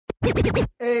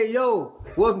Hey yo,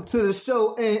 welcome to the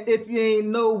show. And if you ain't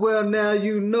know, well now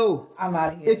you know. I'm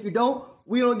out of here. If you don't,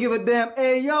 we don't give a damn.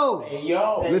 Hey yo,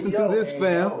 listen to this,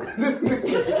 fam.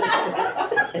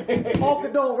 Off the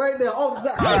dome, right there, off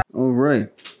the top. All right,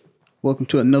 welcome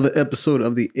to another episode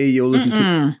of the Ayo Listen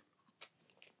to.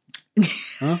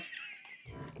 Huh?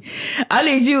 I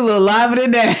need you a little liver than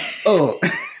that. Oh.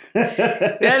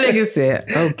 That nigga said,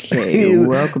 okay,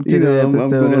 welcome to the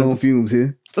episode. I'm going on fumes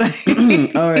here. All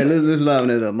right, let's liven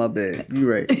it up. My bad.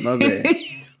 You're right. My bad.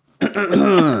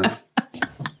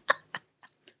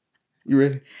 You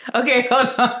ready? Okay, hold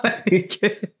on.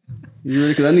 You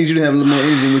ready? Because I need you to have a little more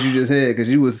energy than what you just had. Because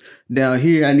you was down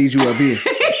here. I need you up here.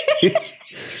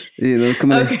 You know,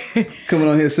 coming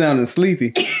on here sounding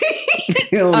sleepy.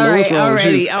 All right,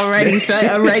 already. All right.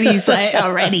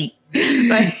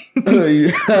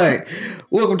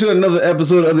 Welcome to another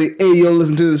episode of the Ayo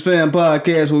Listen to This Fam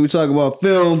podcast, where we talk about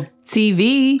film,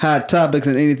 TV, hot topics,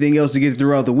 and anything else to get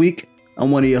throughout the week.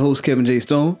 I'm one of your hosts, Kevin J.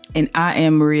 Stone. and I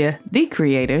am Maria, the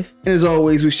creative. And as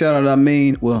always, we shout out our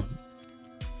main, well,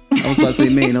 I was about to say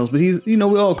main host, but he's,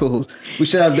 we're all co-hosts. We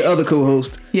shout out the other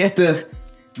co-host, Yeah. Steph,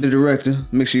 the director.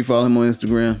 Make sure you follow him on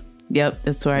Instagram. Yep,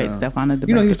 that's right. Stefan the director.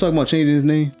 You know he was talking about changing his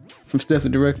name from Steph the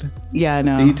director? Yeah, I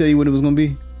know. Did he tell you what it was going to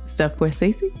be? Steph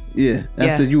Scorsese? Yeah. I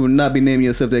Yeah. said you will not be naming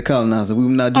yourself that colonizer. We will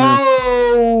not do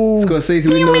Oh, Scorsese.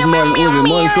 We know it's Martin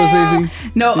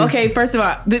Scorsese. No, okay. First of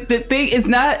all, the thing is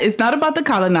not about the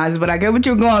colonizer, but I get what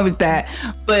you're going with that.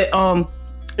 But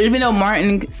even though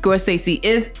Martin Scorsese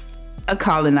is a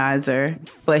colonizer,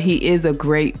 but he is a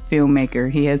great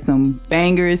filmmaker. He has some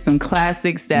bangers, some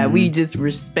classics that we just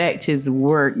respect his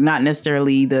work, not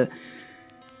necessarily the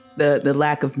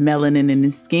lack of melanin in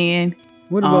his skin.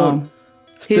 What about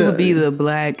he would be the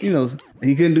black. he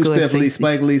couldn't do Steph Lee, Scorsese.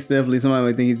 Spike Lee, Steph Lee. Somebody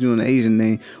might think he's doing an Asian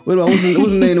name. What about what's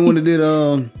the name? The one that did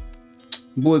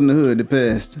Boys in the Hood that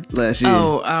passed last year.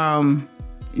 Oh,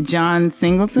 John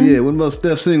Singleton. Yeah. What about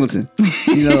Steph Singleton?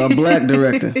 A black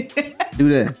director. Do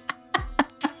that.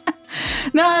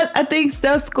 No, I think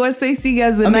Steph Scorsese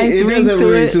has a nice it ring does have a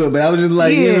to ring it. to it, but I was just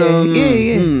like, Yeah.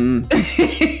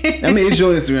 I mean, it's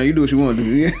your Instagram. You do what you want to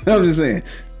do. I'm just saying.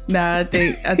 Nah, I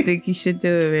think you should do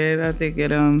it, man. I think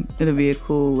it'll be a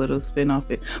cool little spin off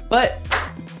it. But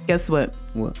guess what?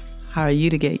 What? How are you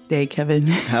today, Kevin?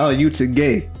 How are you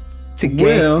today?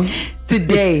 Well,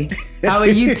 today. How are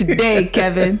you today,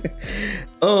 Kevin?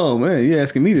 Oh man, you're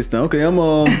asking me this time. Okay, I'm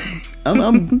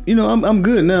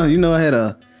good now. I had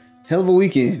a hell of a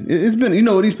weekend. It's been,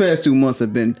 these past 2 months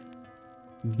have been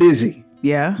busy.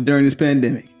 Yeah. During this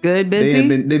pandemic. Good busy?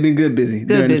 They've been good busy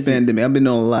during this pandemic. I've been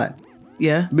doing a lot.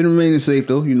 Yeah. Been remaining safe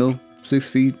though, 6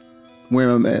 feet,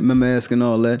 wearing my mask and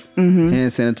all that.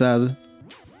 Hand sanitizer.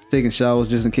 Taking showers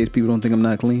just in case people don't think I'm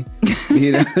not clean.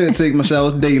 Take my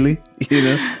showers daily,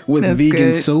 with That's vegan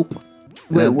good. soap.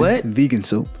 With what? Vegan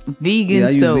soap. Vegan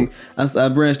soap. I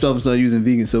branched off and started using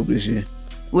vegan soap this year.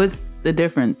 What's the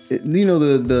difference?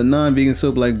 The non-vegan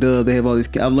soap like Dove, they have all these.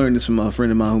 I've learned this from a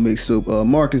friend of mine who makes soap.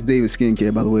 Marcus David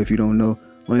Skincare, by the way, if you don't know,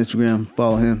 on Instagram,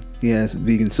 follow him. He has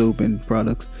vegan soap and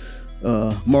products.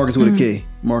 Marcus with a K.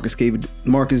 Marcus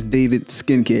David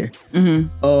Skincare.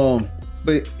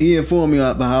 But he informed me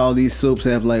about how all these soaps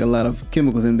have like a lot of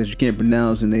chemicals in them that you can't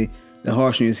pronounce, and they're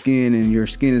harsh on your skin, and your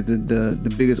skin is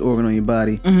the biggest organ on your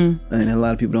body, and a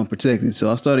lot of people don't protect it. So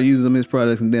I started using some of his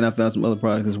products, and then I found some other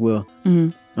products as well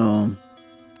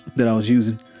that I was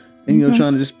using, and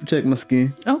trying to just protect my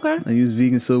skin. Okay. I use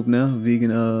vegan soap now.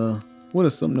 Vegan what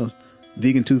is something else?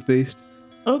 Vegan toothpaste.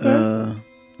 Okay.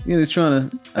 Just trying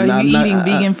to. Are you eating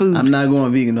vegan food? I'm not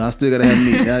going vegan though. I still gotta have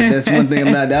meat. That's one thing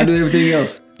I'm not. I do everything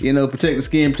else. Protect the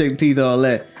skin, protect the teeth, all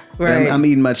that. Right. I'm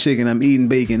eating my chicken. I'm eating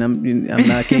bacon.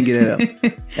 I can't get that up.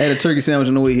 I had a turkey sandwich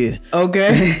on the way here.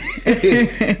 Okay.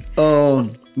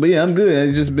 But yeah, I'm good.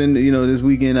 It's just been, this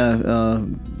weekend I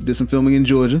did some filming in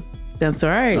Georgia. That's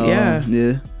all right. Yeah.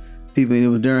 Yeah. People, it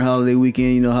was during holiday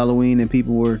weekend, Halloween, and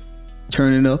people were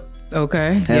turning up.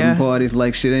 Okay. Having parties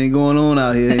like shit ain't going on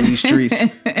out here in these streets.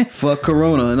 Fuck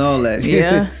Corona and all that.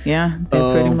 Yeah.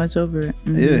 They're pretty much over it.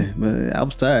 Yeah, but I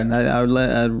was tired. And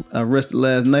I rested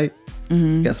last night.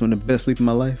 Got some of the best sleep of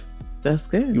my life. That's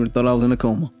good. You would have thought I was in a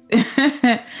coma.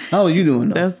 How are you doing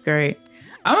though? That's great.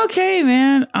 I'm okay,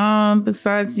 man.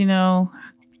 Besides, dealing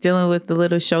with the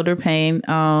little shoulder pain,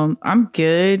 I'm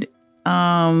good.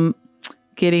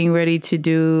 Getting ready to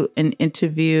do an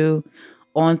interview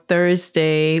on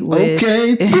Thursday with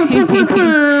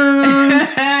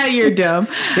you're dumb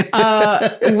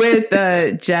with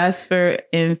Jasper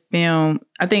and Film.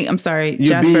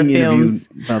 Jasper Films.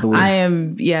 By the way, I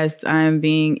am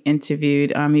being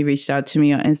interviewed. He reached out to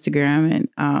me on Instagram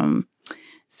and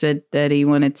said that he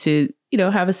wanted to,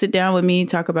 have a sit down with me,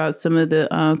 talk about some of the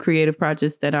creative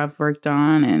projects that I've worked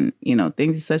on and,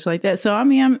 things and such like that. So, I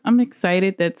mean, I'm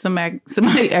excited that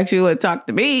somebody actually would talk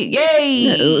to me.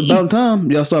 Yay! Yeah, about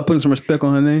time y'all start putting some respect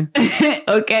on her name.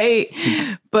 Okay.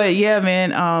 But yeah,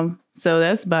 man. So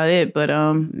that's about it. But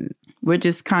we're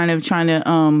just kind of trying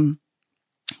to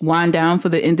wind down for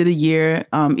the end of the year.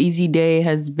 Easy Day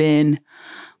has been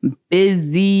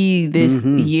busy this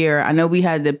year. I know we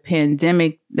had the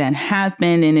pandemic that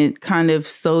happened and it kind of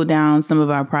slowed down some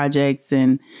of our projects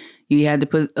and you had to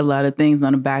put a lot of things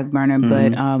on the back burner,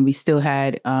 but we still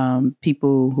had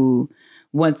people who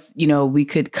once, we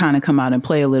could kind of come out and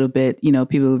play a little bit,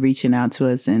 people reaching out to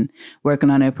us and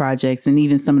working on their projects and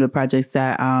even some of the projects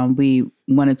that we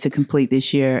wanted to complete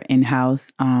this year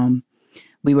in-house,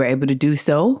 we were able to do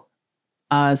so.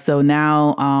 So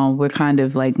now we're kind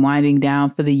of like winding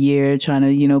down for the year, trying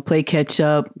to, play catch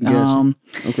up,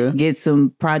 get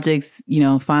some projects,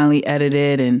 finally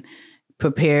edited and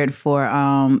prepared for,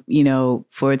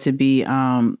 for it to be,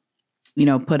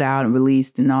 put out and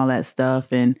released and all that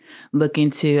stuff and looking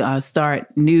to start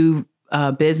new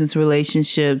business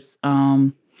relationships.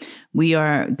 We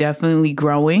are definitely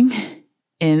growing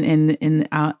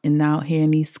out here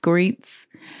in these streets.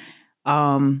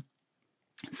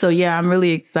 So yeah, I'm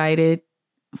really excited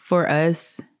for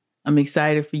us. I'm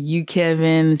excited for you,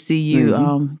 Kevin, to see you.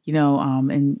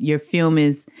 And your film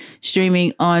is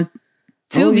streaming on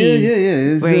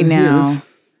Tubi right now.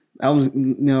 I was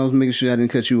making sure I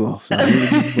didn't cut you off. So but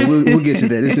we'll get to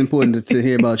that. It's important to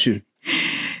hear about you.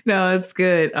 No, it's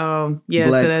good. So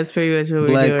that's pretty much what we're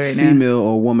Black doing right now. female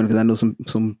or woman, because I know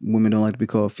some women don't like to be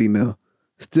called female.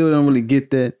 Still don't really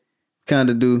get that.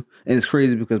 Kind of do. And it's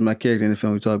crazy because my character in the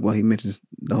film we talk about, he mentions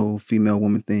the whole female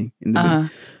woman thing in the video.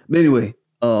 But anyway,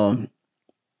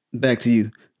 back to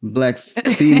you. Black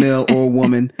female or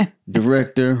woman,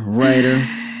 director, writer,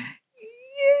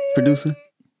 producer?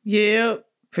 Yep.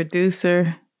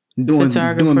 Producer. Doing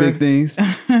photographer. Big things.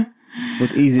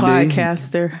 With Easy Day.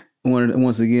 Podcaster.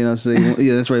 Once again, I'll say,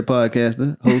 yeah, that's right,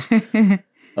 podcaster, host.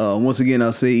 Once again,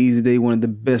 I'll say Easy Day, one of the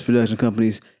best production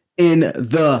companies in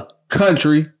the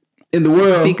country. In the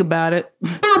world. Speak about it.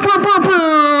 Now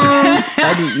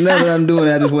that I'm doing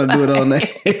it, I just want to do it all night.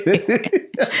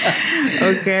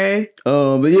 Okay.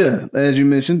 But yeah, as you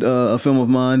mentioned, a film of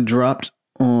mine dropped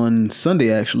on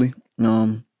Sunday, actually.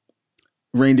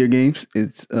 Reindeer Games.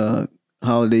 It's a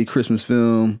holiday Christmas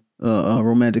film, a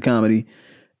romantic comedy.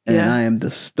 And I am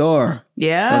the star of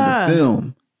the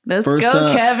film. Let's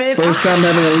go, Kevin. First time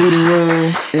having a leading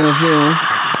role in a film.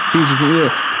 Feature film.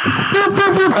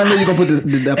 I know you're going to put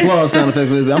the applause sound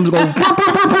effects with it, but I'm just going to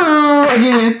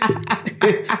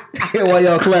again while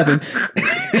y'all clapping.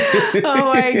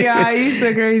 Oh my God, you're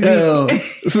so crazy.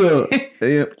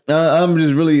 I'm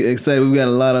just really excited. We've got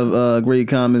a lot of great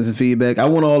comments and feedback. I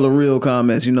want all the real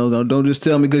comments, Don't just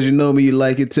tell me because you know me, you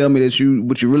like it. Tell me that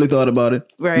what you really thought about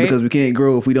it. Right. Because we can't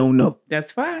grow if we don't know.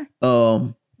 That's fine.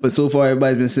 But so far,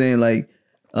 everybody's been saying, like,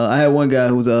 I had one guy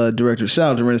who's a director.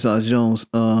 Shout out to Renaissance Jones.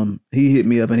 He hit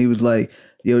me up and he was like,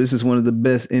 yo, this is one of the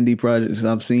best indie projects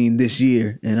I've seen this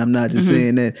year. And I'm not just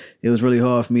saying that. It was really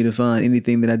hard for me to find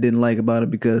anything that I didn't like about it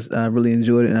because I really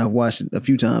enjoyed it and I've watched it a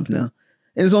few times now.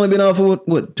 And it's only been out for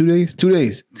what 2 days? 2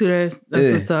 days. 2 days.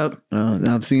 That's what's up.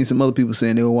 I've seen some other people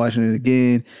saying they were watching it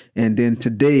again. And then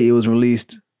today it was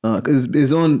released. Because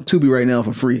it's on Tubi right now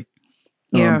for free.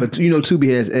 Yeah. But Tubi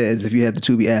has ads if you have the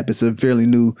Tubi app. It's a fairly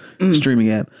new streaming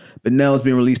app. But now it's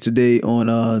being released today on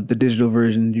the digital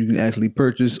version. You can actually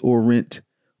purchase or rent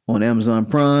on Amazon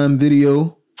Prime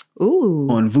Video. Ooh.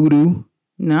 On Vudu.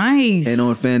 Nice. And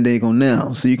on Fandango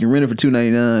now. So you can rent it for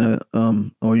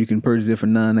 $2.99 or you can purchase it for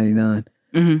 $9.99.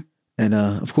 Mm-hmm. And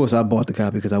of course I bought the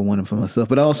copy because I want it for myself.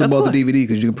 But I also bought the DVD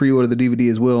because you can pre-order the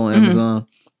DVD as well on Amazon.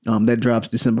 That drops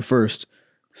December 1st.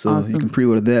 So you can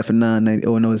pre-order that for $9.90.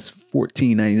 Oh no, it's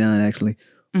 $14.99 actually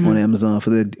on Amazon for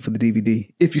the DVD.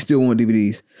 If you still want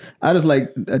DVDs, I just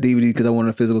like a DVD because I want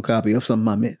a physical copy of something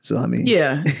I meant. So I mean,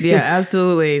 yeah,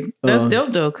 absolutely. That's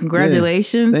dope though.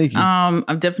 Congratulations. Yeah, thank you.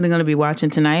 I'm definitely going to be watching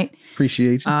tonight.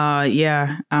 Appreciate you.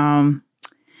 I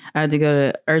had to go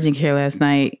to urgent care last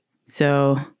night,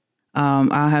 so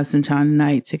I'll have some time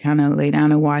tonight to kind of lay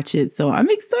down and watch it. So I'm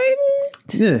excited.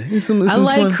 Yeah, it's some I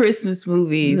like fun. Christmas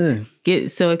movies. Yeah.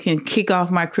 So it can kick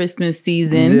off my Christmas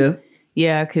season.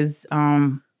 Yeah, because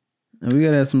we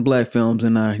gotta have some black films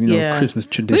in our Christmas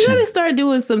tradition. We gotta start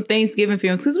doing some Thanksgiving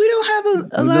films because we don't have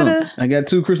a lot of. I got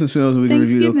 2 Christmas films we can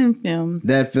review. Thanksgiving films.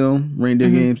 That film, Reindeer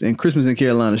Games, and Christmas in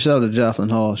Carolina. Shout out to Jocelyn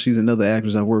Hall. She's another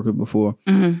actress I've worked with before.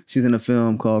 She's in a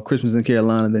film called Christmas in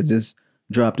Carolina that just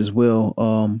dropped as well.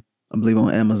 I believe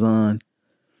on Amazon.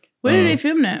 Where did they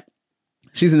film that?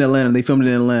 She's in Atlanta. They filmed it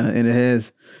in Atlanta, and it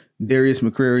has Darius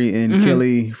McCrary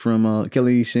and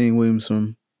Kelly Shane Williams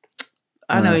from.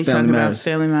 I know he's talking about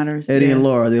Family Matters. Eddie and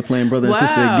Laura, they're playing brother and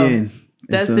sister again.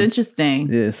 That's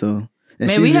interesting. Yeah, so.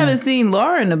 Man, we haven't seen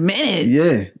Laura in a minute.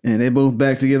 Yeah, and they both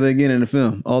back together again in the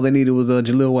film. All they needed was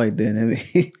Jaleel White then. I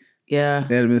mean, yeah.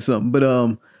 That'd have been something. But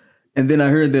and then I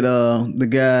heard that the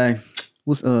guy,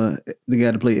 the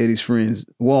guy to play Eddie's friends,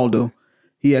 Waldo,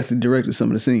 he actually directed some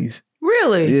of the scenes.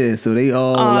 Really? Yeah, so they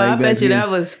all I bet you that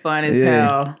was fun as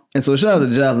hell. And so shout out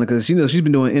to Jocelyn because she's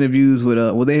been doing interviews with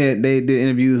they did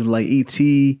interviews with like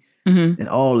E.T. And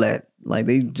all that. Like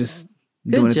they just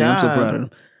doing it. I'm so proud of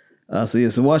them.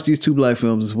 So watch these 2 Black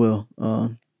films as well.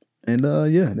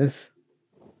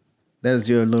 That is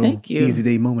your little easy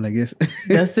day moment, I guess.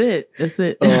 That's it.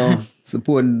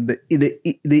 Supporting the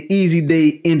easy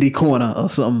day indie corner or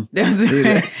something. That's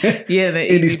right. Yeah, the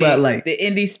indie spotlight. The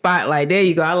indie spotlight. There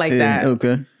you go. I like that.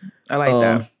 Okay. I like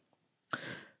that.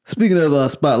 Speaking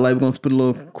of spotlight, we're gonna put a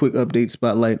little quick update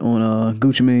spotlight on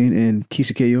Gucci Mane and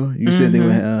Keisha Kayor. You said they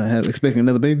were expecting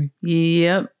another baby.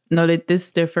 Yep. No, this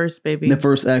is their first baby. The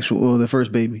first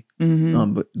baby.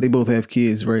 But they both have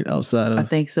kids right outside of. I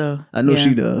think so. I know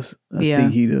she does. I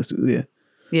think he does too. Yeah.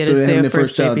 Yeah, so that's their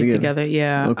first baby together.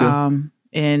 Yeah. Okay.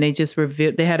 And they just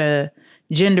revealed. They had a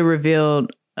gender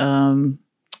revealed. I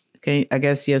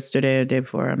guess yesterday or the day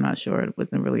before. I'm not sure. It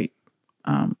wasn't really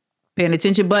paying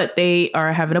attention, but they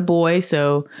are having a boy.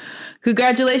 So,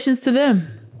 congratulations to them.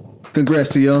 Congrats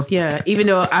to y'all. Yeah, even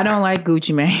though I don't like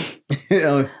Gucci Mane,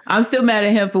 I'm still mad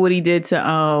at him for what he did to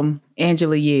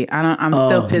Angela Yee. I'm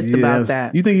still pissed about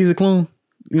that. You think he's a clone?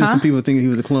 You know, some people think he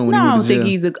was a clone. When I don't think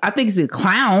I think he's a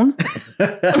clown.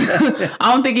 I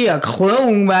don't think he's a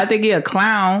clone, but I think he's a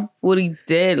clown. What he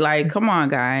did, like, come on,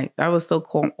 guy, that was so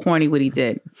corny. What he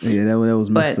did. Yeah, that was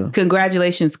messed up. But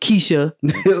congratulations, Keisha.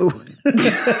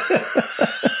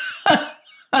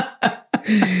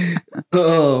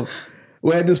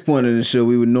 Well, at this point in the show,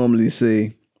 we would normally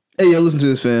say, hey, yo, listen to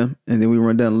this, fam. And then we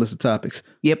run down a list of topics.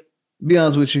 Yep. Be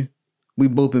honest with you. We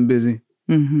both been busy.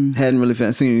 Hadn't really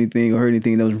seen anything or heard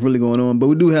anything that was really going on. But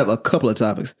we do have a couple of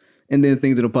topics. And then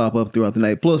things that'll pop up throughout the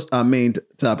night. Plus, our main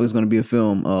topic is going to be a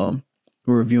film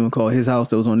we're reviewing called His House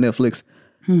that was on Netflix.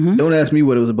 Don't ask me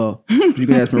what it was about. You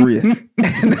can ask Maria.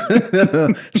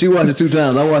 She watched it 2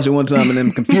 times. I watched it 1 time and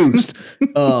then confused.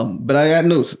 But I got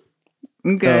notes.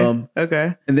 Okay.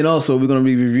 Okay. And then also we're going to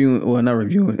be reviewing, well, not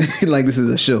reviewing, like this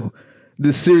is a show.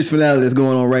 This series finale that's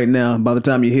going on right now. By the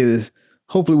time you hear this,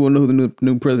 hopefully we'll know who the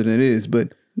new president is.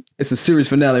 But it's a series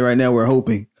finale right now. We're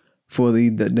hoping for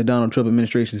the Donald Trump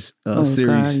administration's series,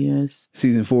 God, yes.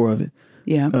 season 4 of it.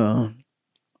 Yeah.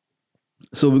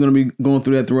 So we're going to be going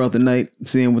through that throughout the night,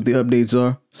 seeing what the updates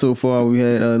are. So far, we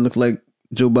had looks like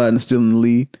Joe Biden is still in the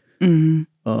lead.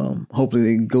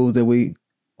 Hopefully it goes that way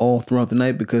all throughout the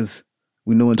night because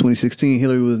we know in 2016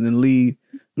 Hillary was in the lead.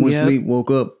 Went to sleep,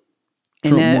 woke up,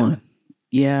 Trump won.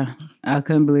 Yeah, I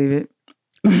couldn't believe it.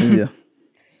 Yeah.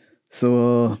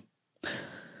 So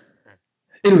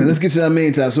anyway, let's get to our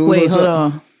main topic. So wait, hold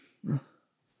on.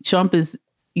 Trump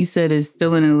you said is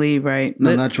still in the lead, right?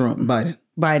 No, not Trump. Biden.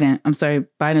 I'm sorry.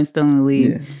 Biden's still in the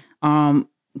lead. Yeah.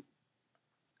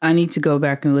 I need to go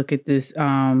back and look at this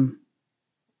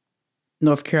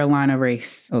North Carolina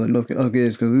race. Oh, okay,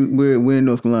 because we're in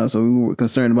North Carolina, so we were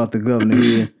concerned about the governor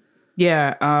here.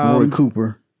 Yeah. Roy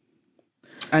Cooper.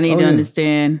 I need to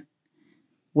understand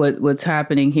what's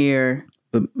happening here.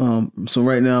 But so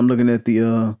right now I'm looking at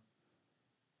the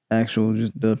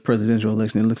the presidential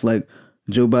election. It looks like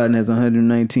Joe Biden has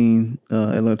 119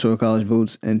 electoral college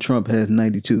votes and Trump has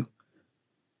 92.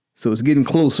 So it's getting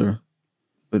closer,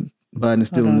 but Biden is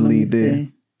still in the lead there.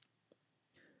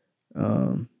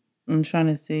 I'm trying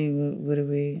to see what do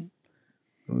we.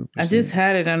 I just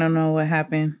had it. I don't know what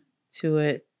happened to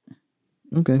it.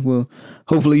 Okay, well,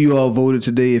 hopefully you all voted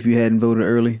today. If you hadn't voted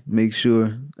early, make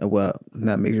sure. Well,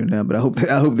 not make sure now, but I hope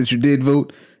that you did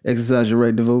vote. Exercise your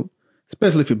right to vote,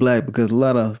 especially if you're Black, because a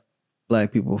lot of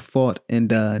Black people fought and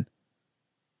died,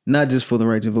 not just for the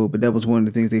right to vote, but that was one of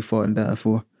the things they fought and died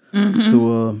for.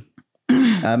 So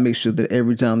I make sure that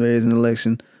every time there is an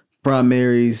election,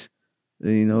 primaries,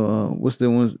 what's the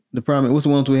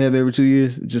ones we have every 2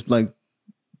 years? Just like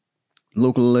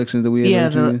local elections that we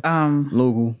have every 2 years.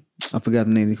 Local. I forgot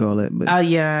the name they call that. But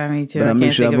yeah, me too. But I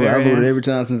make sure I voted every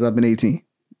time since I've been 18.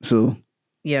 So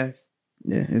yes.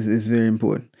 Yeah, it's very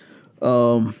important.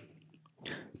 But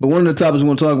one of the topics we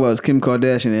want to talk about is Kim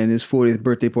Kardashian and his 40th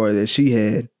birthday party that she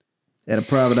had at a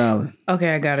private island.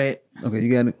 Okay, I got it. Okay,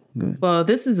 you got it? Good. Well,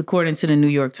 this is according to the New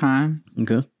York Times.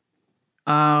 Okay.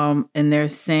 And they're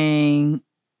saying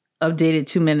updated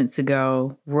 2 minutes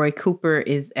ago. Roy Cooper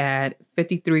is at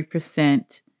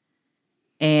 53%,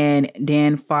 and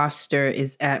Dan Foster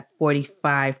is at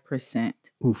 45%.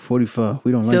 Ooh, 45.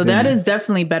 We don't like that. So that is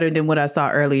definitely better than what I saw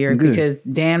earlier because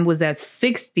Dan was at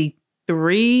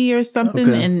 63 or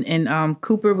something, and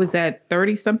Cooper was at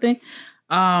 30 something.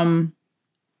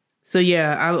 So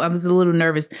yeah, I was a little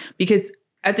nervous because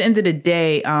at the end of the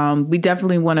day, we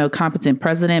definitely want a competent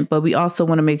president, but we also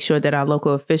want to make sure that our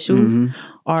local officials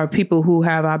are people who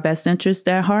have our best interests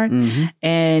at heart.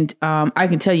 And I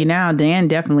can tell you now, Dan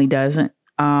definitely doesn't.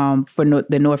 For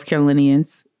the North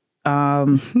Carolinians,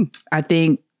 I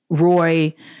think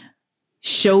Roy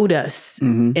showed us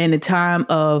in a time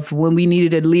of when we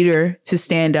needed a leader to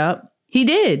stand up. He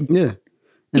did. Yeah,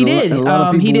 he did.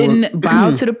 He didn't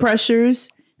bow to the pressures.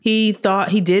 He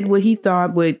did what he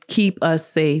thought would keep us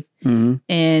safe.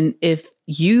 And if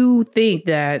you think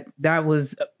that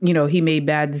was, he made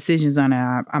bad decisions on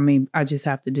that, I mean, I just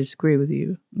have to disagree with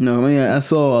you. No, I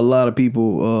saw a lot of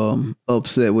people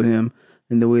upset with him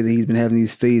and the way that he's been having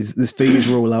this phase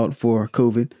rollout for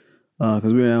COVID,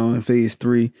 because we're now in phase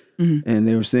 3, and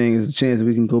they were saying there's a chance that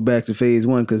we can go back to phase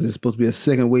 1 because there's supposed to be a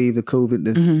second wave of COVID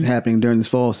that's happening during this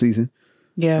fall season,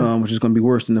 which is going to be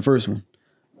worse than the first one.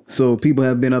 So people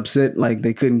have been upset, like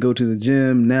they couldn't go to the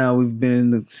gym. Now we've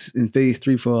been in phase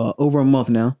 3 for over a month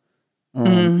now.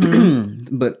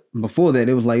 But before that,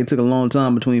 it was like it took a long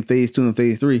time between phase 2 and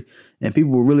phase 3, and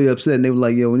people were really upset. And they were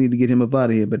like, "Yo, we need to get him up out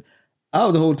of here." But I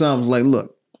the whole time was like,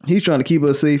 "Look, he's trying to keep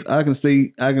us safe. I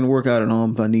can work out at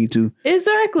home if I need to.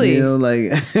 Exactly.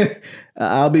 Like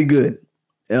I'll be good."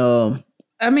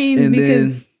 I mean,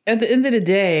 because at the end of the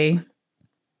day,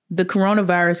 the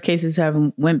coronavirus cases have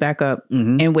went back up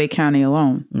in Wake County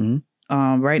alone.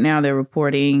 Right now, they're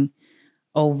reporting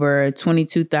over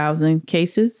 22,000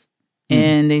 cases,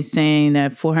 and they're saying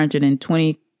that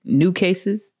 420 new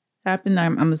cases happened.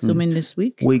 I'm assuming this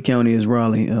week. Wake County is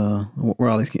Raleigh.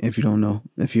 Raleigh, if you don't know,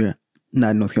 if you're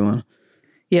not in North Carolina.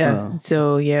 Yeah.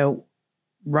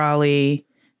 Raleigh,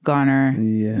 Garner,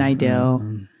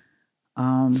 Nidell.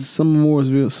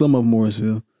 Some of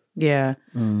Morrisville. Yeah.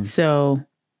 So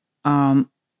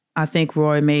I think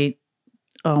Roy made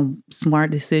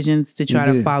smart decisions to try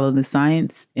to follow the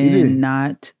science and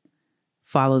not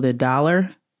follow the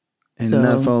dollar. And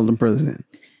not follow the president.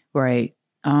 Right.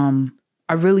 I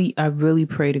really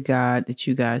pray to God that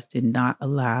you guys did not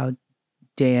allow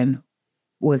Dan,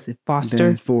 was it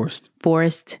Foster? Dan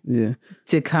Forrest. Yeah.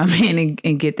 To come in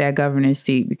and get that governor's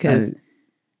seat because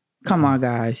come on,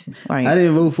 guys. Like, I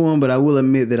didn't vote for him, but I will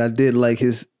admit that I did like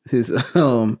his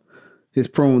promo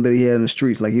that he had in the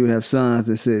streets. Like he would have signs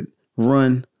that said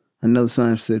 "run," another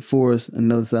sign said "Forrest,"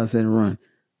 another sign said "run."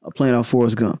 Playing off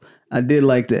Forrest Gump. I did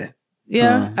like that.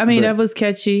 Yeah, I mean that was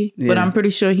catchy, but I'm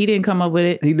pretty sure he didn't come up with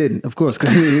it. He didn't, of course,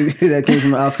 because that came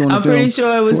from the Oscar on the I'm film. pretty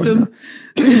sure it was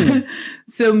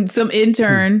some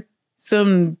intern,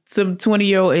 some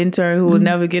 20-year-old intern who will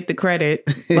never get the credit.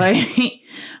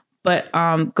 But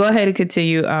go ahead and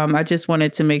continue. I just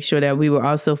wanted to make sure that we were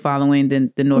also following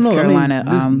the North Carolina.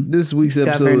 This week's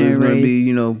episode is going to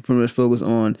be, pretty much focused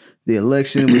on the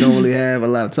election. We don't really have a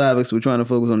lot of topics. We're trying to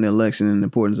focus on the election and the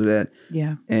importance of that.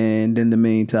 Yeah. And then the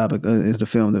main topic is the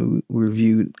film that we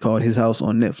reviewed called His House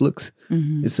on Netflix.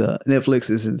 It's Netflix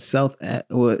is in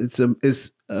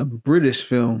it's a British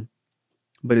film,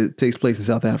 but it takes place in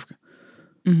South Africa.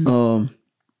 So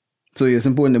yeah, it's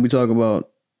important that we talk about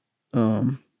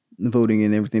the voting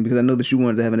and everything, because I know that you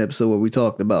wanted to have an episode where we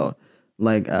talked about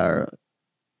like our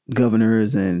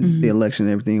governors and the election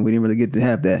and everything. We didn't really get to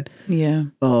have that. Yeah.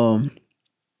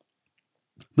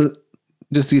 But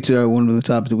just to get to one of the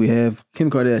topics that we have,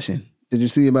 Kim Kardashian. Did you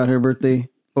see about her birthday?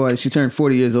 Oh, she turned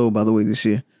 40 years old, by the way, this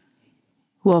year.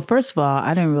 Well, first of all,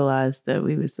 I didn't realize that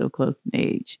we were so close in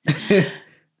age.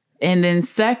 And then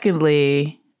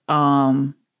secondly,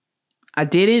 I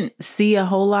didn't see a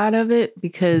whole lot of it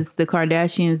because the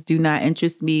Kardashians do not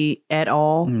interest me at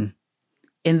all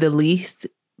in the least.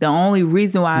 The only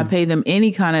reason why I pay them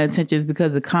any kind of attention is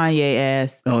because of Kanye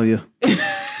ass. Oh, yeah.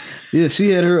 Yeah, she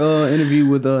had her interview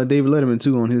with David Letterman,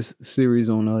 too, on his series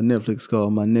on Netflix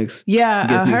called My Next. Yeah,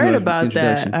 I heard about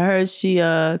that. I heard she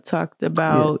talked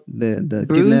about the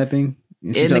Bruce kidnapping.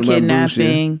 And the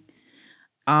kidnapping.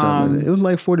 Bruce, it was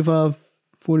like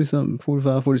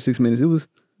 46 minutes. It was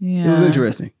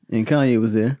interesting. And Kanye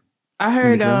was there. I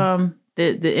heard the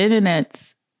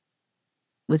internets,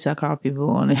 which I call people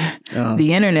on it, the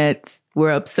internets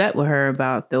were upset with her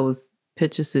about those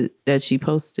pictures that she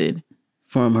posted.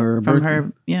 From her birthday.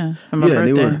 From her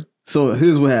birthday. They were. So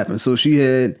here's what happened. So she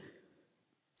had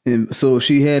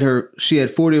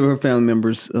 40 of her family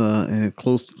members and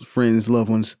close friends, loved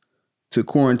ones to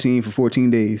quarantine for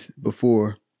 14 days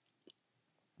before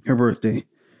her birthday.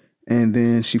 And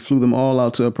then she flew them all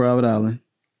out to a private island.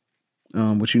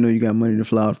 But you got money to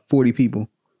fly out 40 people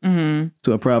to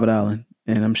a private island.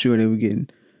 And I'm sure they were getting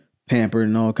pampered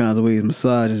in all kinds of ways,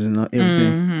 massages and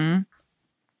everything.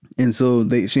 And so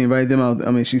she invited them out.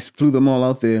 I mean, she flew them all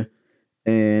out there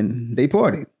and they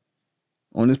partied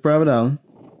on this private island,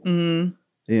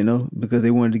 because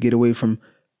they wanted to get away from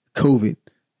COVID.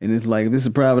 And it's like, if this is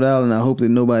a private island, I hope that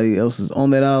nobody else is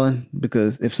on that island,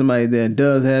 because if somebody there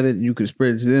does have it, you could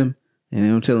spread it to them and they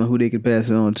don't tell them who they could pass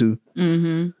it on to.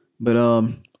 But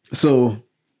so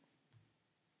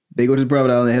they go to the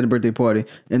private island, they had a birthday party.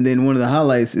 And then one of the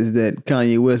highlights is that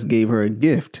Kanye West gave her a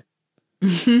gift. And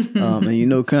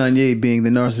Kanye, being the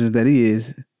narcissist that he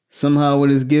is, somehow with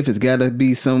his gift, it's got to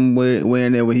be somewhere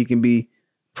in there where he can be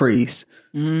praised.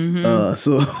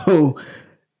 So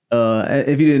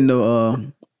if you didn't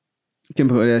know, Kim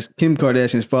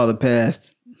Kardashian's father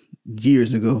passed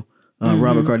years ago,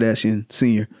 Robert Kardashian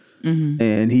Sr.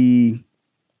 And he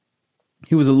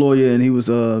was a lawyer, and he was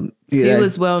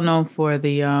well known for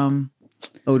the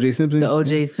O.J. Simpson? The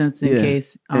O.J. Simpson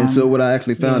case. And so what I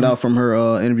actually found out from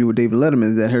her interview with David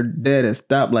Letterman is that her dad had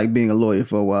stopped being a lawyer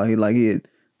for a while. He had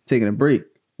taken a break.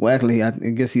 Well, actually, I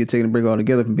guess he had taken a break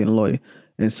altogether from being a lawyer.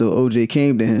 And so O.J.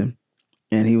 came to him,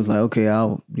 and he was like, "Okay,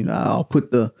 I'll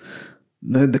put the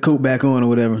coat back on or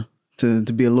whatever to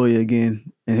be a lawyer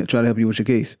again and try to help you with your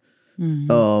case."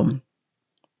 So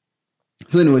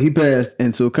anyway, he passed,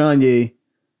 and so Kanye.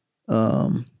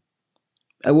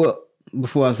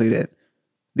 Before I say that,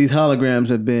 these holograms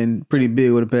have been pretty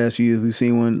big over the past few years. We've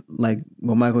seen one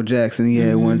Michael Jackson, he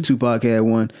had one, Tupac had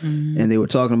one, and they were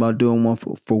talking about doing one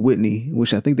for Whitney,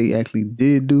 which I think they actually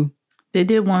did do. They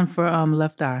did one for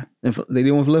Left Eye. And they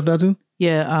did one for Left Eye too?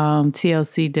 Yeah,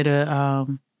 TLC did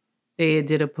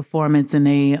a performance, and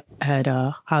they had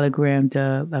hologrammed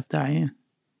Left Eye in.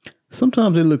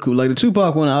 Sometimes they look cool. Like the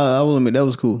Tupac one, I will admit that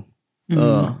was cool.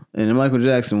 And the Michael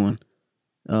Jackson one,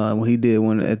 when he did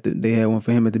one they had one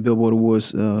for him at the Billboard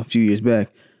Awards a few years back.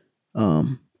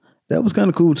 That was kind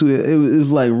of cool too. It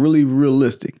was really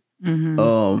realistic.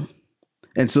 And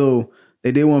so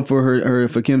they did one for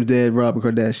for Kim's dad, Robert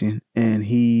Kardashian, and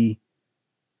he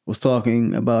was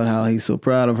talking about how he's so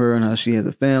proud of her and how she has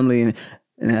a family and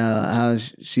how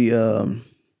she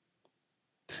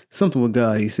something with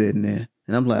God, he said in there.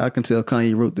 And I'm like, I can tell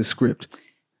Kanye wrote the script.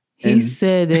 He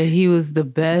said that he was the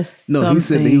best. No, he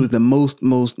said that he was the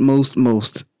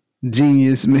most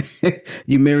genius man.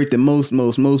 You married the most.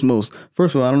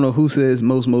 First of all, I don't know who says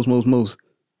most.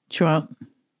 Trump.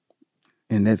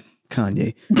 And that's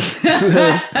Kanye.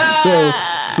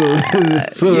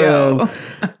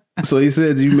 So he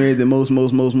said you married the most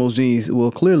genius.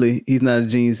 Well, clearly he's not a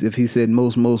genius if he said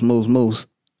most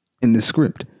in the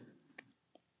script.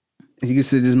 He could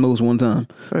say just most one time.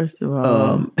 First of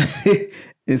all.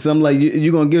 And so I'm like,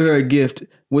 you're going to give her a gift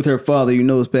with her father,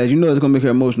 it's past. It's going to make her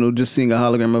emotional just seeing a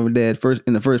hologram of her dad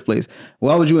in the first place.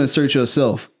 Why would you insert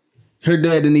yourself? Her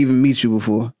dad didn't even meet you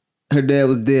before. Her dad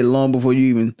was dead long before you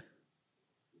even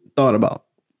thought about.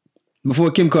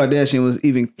 Before Kim Kardashian was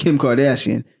even Kim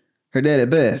Kardashian, her dad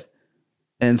had passed.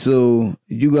 And so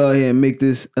you go ahead and make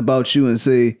this about you and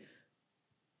say,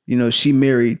 she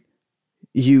married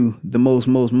you, the most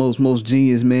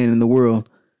genius man in the world.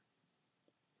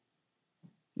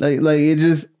 Like it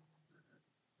just,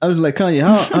 I was like, Kanye,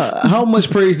 how much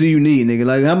praise do you need, nigga?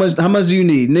 Like how much do you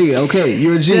need, nigga? Okay,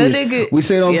 you're a genius. We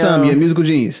say it all the time. You're a musical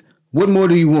genius. What more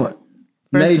do you want?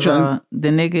 First of all, the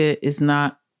nigga is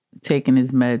not taking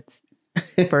his meds.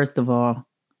 First of all,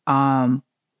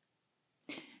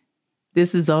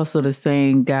 this is also the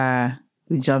same guy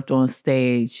who jumped on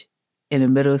stage in the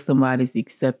middle of somebody's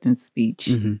acceptance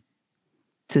speech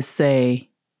to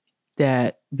say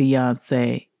that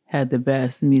Beyonce had the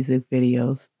best music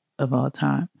videos of all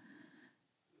time.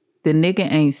 The nigga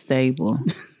ain't stable.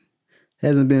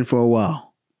 Hasn't been for a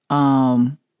while.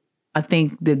 I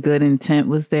think the good intent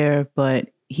was there, but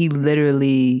he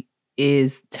literally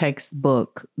is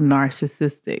textbook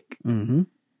narcissistic. You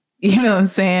know what I'm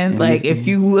saying? And if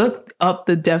you look up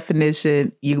the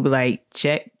definition, you be like,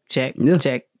 check.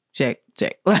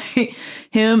 Like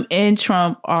him and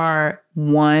Trump are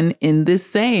one in the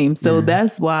same. So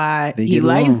that's why he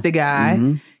likes the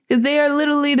guy. Because they are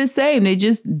literally the same. They're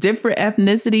just different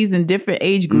ethnicities and different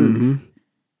age groups.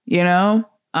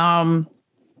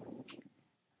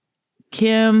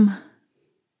 Kim,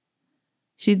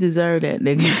 she deserved that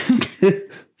nigga.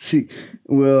 She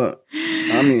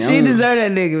deserved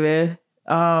that nigga,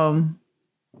 man.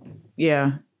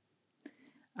 Yeah.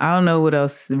 I don't know what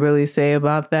else to really say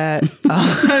about that.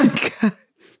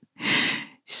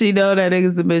 She know that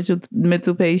nigga's a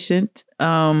mental patient.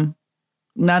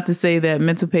 Not to say that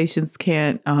mental patients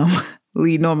can't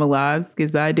lead normal lives,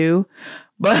 because I do,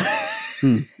 but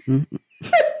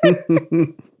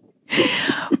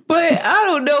but I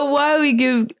don't know why we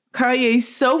give Kanye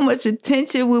so much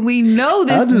attention when we know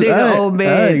this nigga old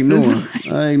man.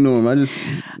 I ignore him.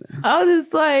 I was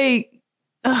just like,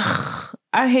 ugh.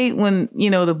 I hate when,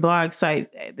 the blog sites,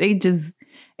 they just,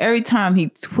 every time he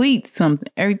tweets something,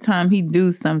 every time he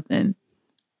do something,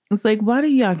 it's like, why do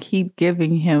y'all keep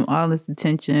giving him all this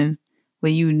attention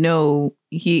when you know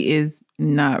he is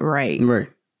not right? Right.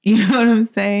 You know what I'm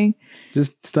saying?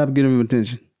 Just stop giving him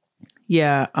attention.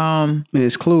 Yeah. And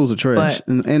his clothes are trash.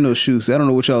 And those shoes. I don't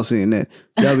know what y'all saying that.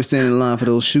 Y'all be standing in line for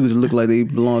those shoes that look like they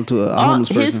belong to a homeless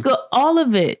person. All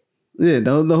of it. Yeah,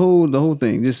 the whole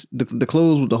thing. Just the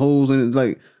clothes with the holes in it.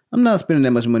 Like, I'm not spending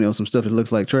that much money on some stuff that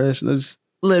looks like trash.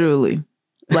 Literally.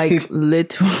 Like,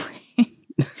 literally.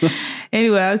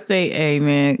 Anyway, I say, hey,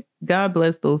 man, God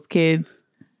bless those kids.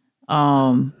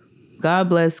 God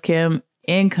bless Kim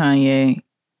and Kanye.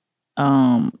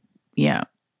 Yeah.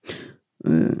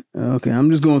 Okay, I'm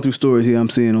just going through stories here I'm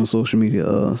seeing on social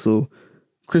media. So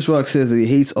Chris Rock says that he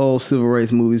hates all civil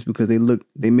rights movies because they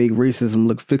make racism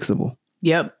look fixable.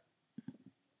 Yep.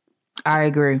 I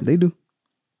agree. They do.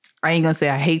 I ain't gonna say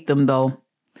I hate them though,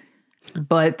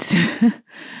 but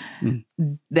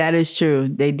that is true.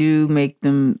 They do make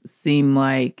them seem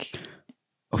like.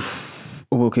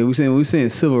 Okay, we're saying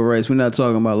civil rights. We're not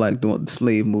talking about like the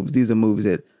slave movies. These are movies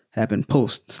that happened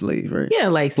post-slave, right? Yeah,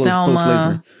 like Selma.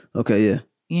 Post-slavery. Okay, yeah.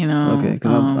 Okay,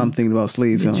 because I'm thinking about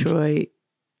slave films. Detroit.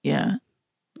 Yeah.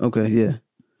 Okay, yeah.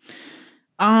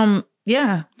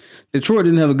 Yeah. Detroit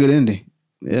didn't have a good ending.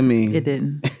 I mean, it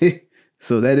didn't.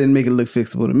 So that didn't make it look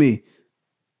fixable to me.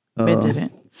 It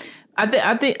didn't. I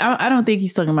don't think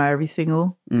he's talking about every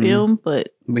single film, but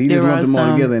he just lumped them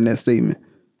all together in that statement.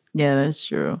 Yeah, that's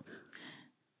true.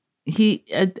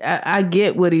 I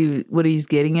get what he's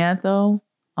getting at though,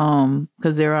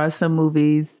 because there are some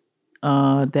movies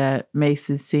that makes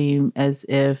it seem as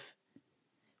if,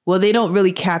 well, they don't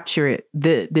really capture it,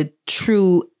 the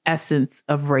true essence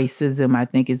of racism, I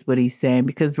think is what he's saying,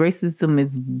 because racism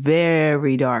is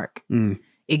very dark.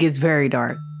 It gets very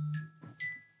dark.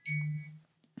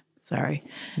 Sorry.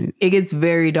 It gets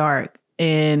very dark.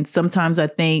 And sometimes I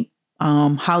think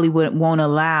Hollywood won't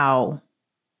allow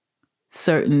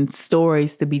certain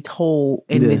stories to be told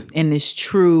in this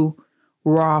true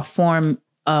raw form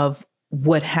of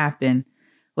what happened.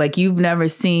 Like, you've never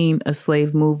seen a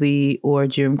slave movie or a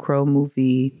Jim Crow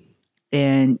movie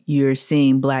and you're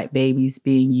seeing black babies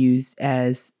being used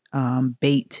as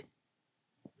bait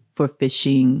for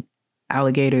fishing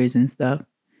alligators and stuff.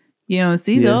 You don't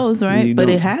see those, right? But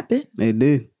it happened. It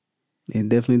did. It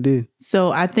definitely did.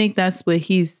 So I think that's what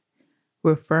he's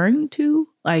referring to,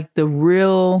 like the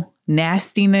real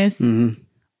nastiness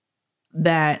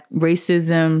that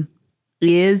racism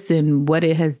is and what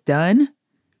it has done.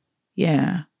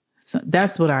 Yeah. So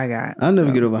that's what I got. I'll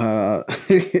never get over how,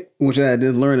 which I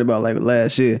just learned about like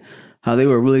last year, how they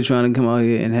were really trying to come out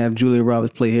here and have Julia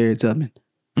Roberts play Harriet Tubman.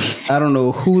 I don't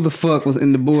know who the fuck was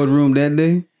in the boardroom that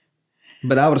day,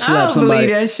 but I would have slapped somebody. I don't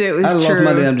believe that shit was true. I'd have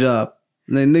lost my damn job.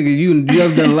 Like, nigga, you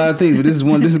have done a lot of things, but this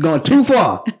is going too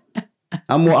far.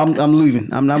 I'm leaving.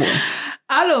 I'm not.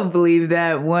 I don't believe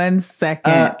that 1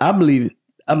 second. I believe it.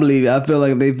 I feel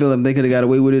like if they could have got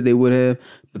away with it, they would have,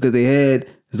 because they had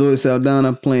Zoe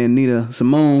Saldana playing Nina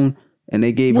Simone, and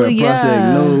they gave her a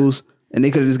prosthetic nose, and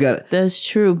they could have just got. That's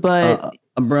true, but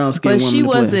a brown skin woman. But she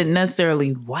wasn't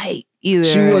necessarily white either.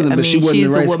 She wasn't, but she wasn't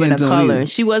she's the right a woman of skin tone color. either.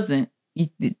 She wasn't.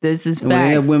 This is facts. When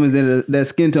they have women that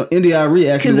skin tone, India Arie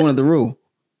actually wanted the role.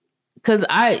 Because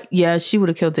she would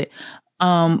have killed it.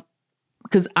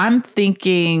 Because I'm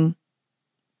thinking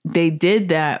they did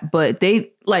that, but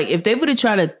they, like, if they would have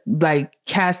tried to like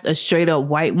cast a straight up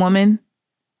white woman,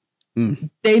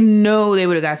 they know they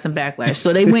would have got some backlash.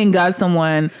 So they went and got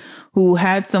someone who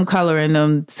had some color in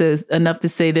them, enough to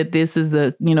say that this is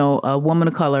a woman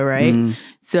of color, right?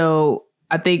 So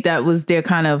I think that was their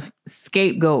kind of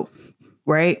scapegoat,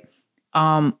 right?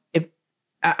 If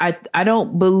I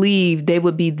don't believe they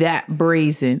would be that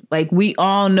brazen. Like, we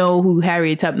all know who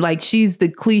Harriet Tubman, like, she's the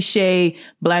cliche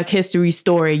Black history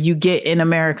story you get in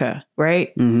America,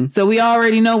 right? So we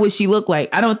already know what she looked like.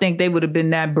 I don't think they would have been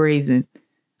that brazen.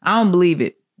 I don't believe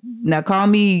it. Now, call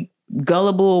me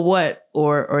gullible or what,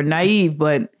 or naive,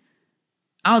 but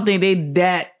I don't think they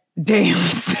that damn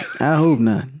stupid. I hope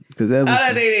not, because I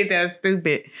don't think they that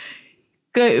stupid.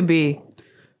 Couldn't be.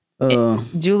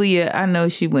 Julia, I know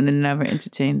she would have never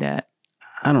entertained that.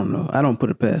 I don't know. I don't put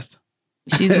it past.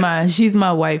 She's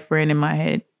my white friend in my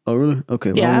head. Oh, really?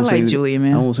 Okay. Yeah, I like Julia,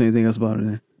 man. I won't say anything else about it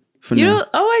then. For You now. don't,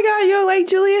 oh my God, you don't like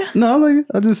Julia? No, I like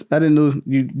it. I didn't know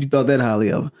you thought that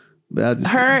highly of her. But I just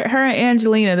Her and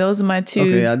Angelina, those are my two.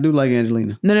 Okay, I do like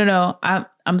Angelina. No.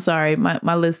 I'm sorry.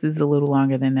 My list is a little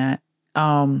longer than that.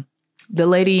 The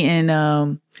lady in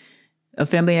A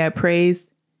Family I Praise.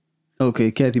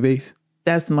 Okay, Kathy Bates.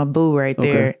 That's my boo right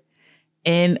there.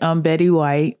 And Betty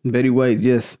White. Betty White,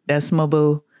 yes. That's my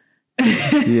boo.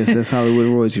 Yes, that's Hollywood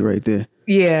royalty right there.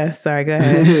 Yeah, sorry, go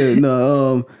ahead.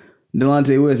 No,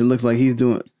 Delonte West, it looks like he's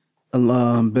doing a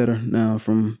lot better now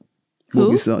from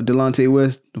what we saw. Delonte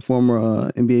West, the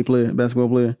former NBA player, basketball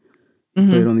player,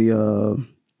 played on the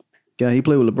he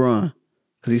played with LeBron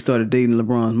because he started dating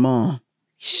LeBron's mom.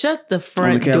 Shut the On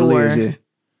front the door. Cavaliers, yeah.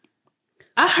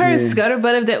 I heard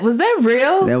scuttlebutt of that. Was that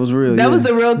real? That was real. That was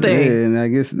a real thing. Yeah, and I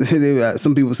guess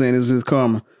some people saying it was just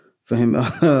karma for him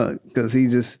because he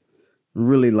just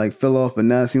really like fell off, but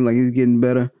now it seems like he's getting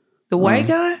better. The white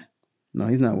guy? No,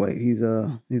 he's not white. He's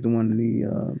the one in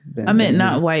the. I meant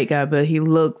not white guy, but he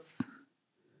looks.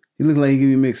 He looks like he could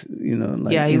be mixed. You know,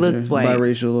 like yeah, he looks white,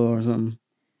 biracial or something.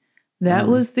 That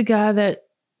was the guy that,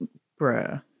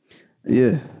 bruh.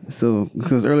 Yeah. So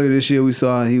because earlier this year we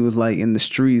saw he was like in the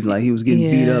streets, like he was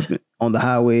getting beat up on the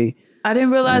highway. I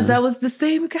didn't realize that was the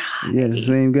same guy. Yeah, the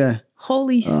same guy.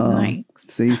 Holy snakes.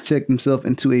 So he's checked himself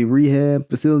into a rehab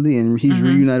facility and he's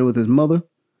reunited with his mother,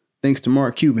 thanks to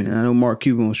Mark Cuban. And I know Mark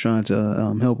Cuban was trying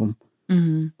to help him.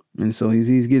 Mm-hmm. And so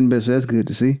he's getting better. So that's good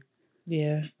to see.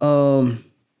 Yeah.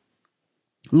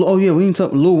 Oh yeah, we didn't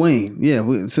talk Lil Wayne. Yeah,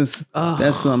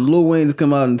 that's something. Lil Wayne has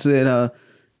come out and said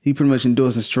he pretty much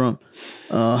endorses Trump.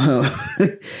 But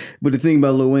the thing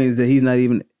about Lil Wayne is that he's not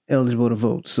even eligible to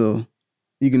vote. So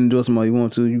you can endorse him all you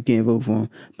want to. You can't vote for him.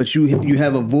 But you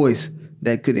have a voice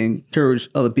that could encourage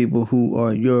other people who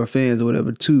are your fans or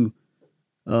whatever to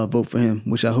vote for him,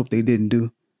 which I hope they didn't do.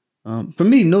 For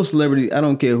me, no celebrity, I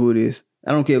don't care who it is.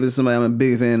 I don't care if it's somebody I'm a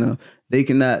big fan of. They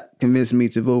cannot convince me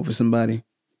to vote for somebody.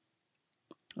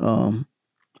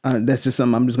 That's just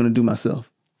something I'm just going to do myself.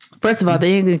 First of all,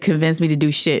 they ain't going to convince me to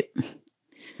do shit.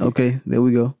 Okay, there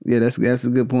we go. Yeah, that's a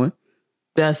good point.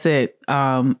 That's it.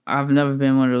 I've never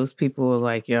been one of those people who are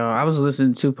like, yo, I was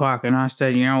listening to Tupac and I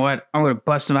said, you know what? I'm going to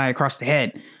bust somebody across the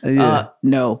head.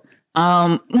 No.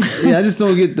 Yeah, I just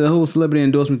don't get the whole celebrity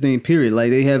endorsement thing, period. Like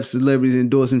they have celebrities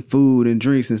endorsing food and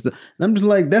drinks and stuff. And I'm just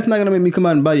like, that's not going to make me come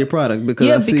out and buy your product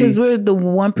because because we're the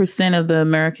 1% of the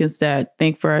Americans that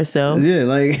think for ourselves. Yeah,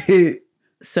 like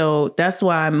so that's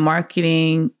why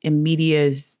marketing and media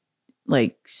is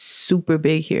like super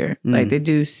big here. Like they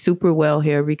do super well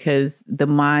here because the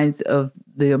minds of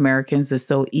the Americans are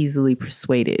so easily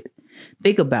persuaded.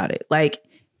 Think about it. Like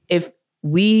if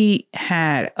we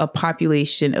had a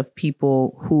population of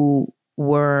people who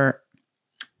were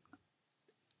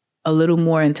a little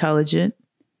more intelligent,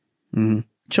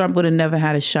 Trump would have never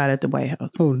had a shot at the White House.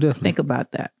 Oh, definitely. Think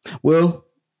about that. Well,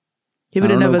 he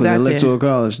would have never got there. Electoral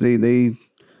college,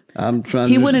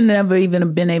 he would have never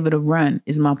even been able to run,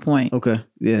 is my point. Okay.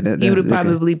 Yeah. He would have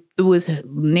probably threw his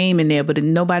name in there, but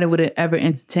nobody would have ever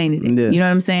entertained it. Yeah. You know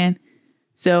what I'm saying?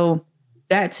 So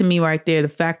that to me right there, the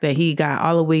fact that he got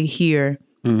all the way here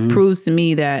proves to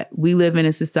me that we live in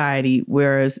a society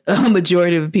whereas a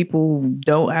majority of people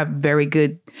don't have very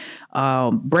good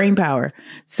brain power.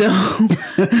 So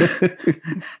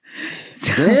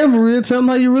damn, Maria, tell them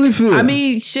how you really feel. I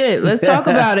mean, shit, let's talk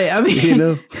about it. I mean, you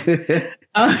know.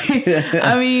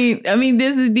 I mean,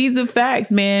 these are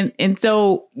facts, man. And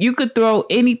so you could throw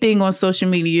anything on social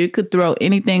media. You could throw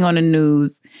anything on the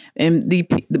news, and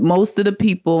most of the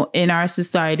people in our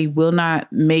society will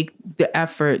not make the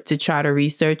effort to try to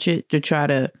research it, to try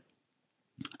to,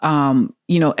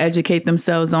 educate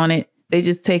themselves on it. They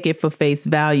just take it for face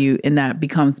value, and that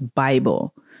becomes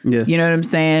Bible. Yeah. You know what I'm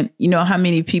saying? You know how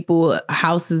many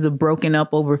houses are broken up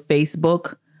over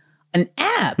Facebook? An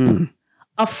app.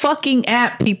 A fucking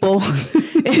app, people.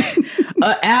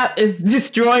 An app is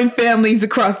destroying families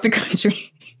across the country.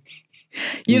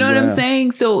 You know what I'm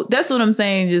saying? So that's what I'm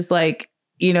saying. Just like,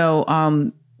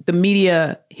 the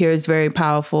media here is very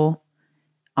powerful.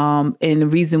 And the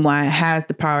reason why it has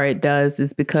the power it does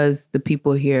is because the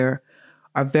people here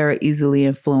are very easily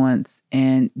influenced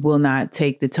and will not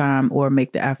take the time or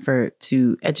make the effort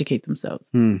to educate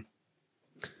themselves.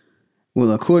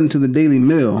 Well, according to the Daily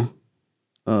Mail,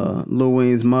 Lil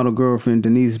Wayne's model girlfriend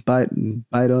Denise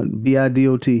Bidot,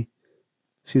 B-I-D-O-T.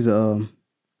 She's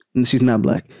not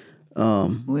black. We all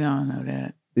know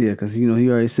that. Yeah, because he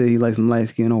already said he likes them light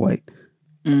skin or white.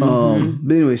 But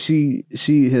anyway, she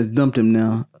has dumped him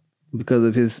now because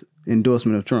of his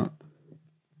endorsement of Trump,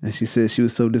 and she said she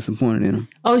was so disappointed in him.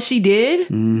 Oh, she did?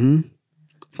 Mm-hmm.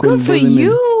 Good for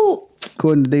you.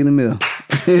 according to Daily Mail.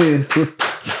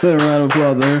 So, round of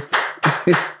applause there.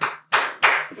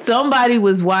 Somebody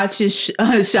was watching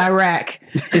Chirac.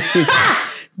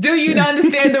 Do you not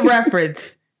understand the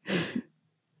reference?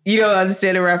 You don't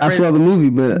understand the reference? I saw the movie,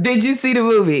 but... Did you see the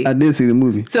movie? I did see the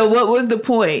movie. So what was the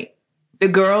point? The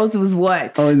girls was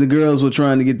what? Oh, the girls were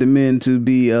trying to get the men to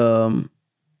be... wait,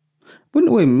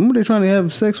 were they trying to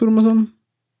have sex with them or something?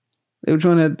 They were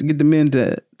trying to get the men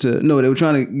to... No, they were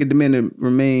trying to get the men to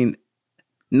remain...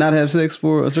 Not have sex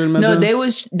for a certain amount of time? No,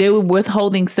 they were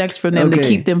withholding sex from them to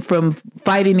keep them from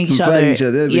fighting each other.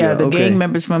 The gang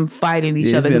members from fighting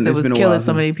each other because it was killing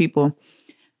so many people.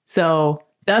 So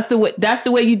that's the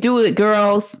way you do it,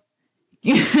 girls. Lock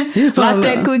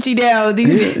that coochie down.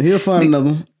 He'll find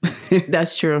another one.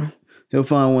 That's true. He'll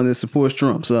find one that supports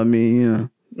Trump. So I mean,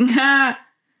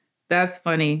 that's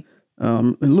funny.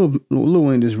 Lil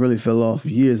Wayne just really fell off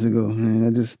years ago.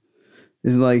 Man, it's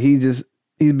like he's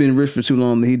been rich for too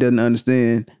long that he doesn't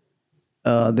understand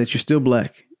that you're still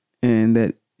black and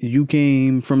that you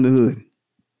came from the hood.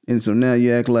 And so now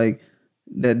you act like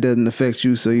that doesn't affect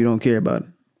you, so you don't care about it.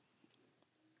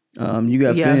 You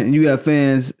got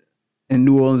fans in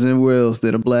New Orleans and everywhere else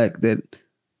that are black that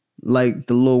like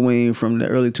the Lil Wayne from the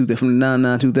early 2000s, from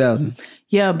the 2000.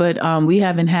 Yeah, but we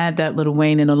haven't had that Lil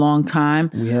Wayne in a long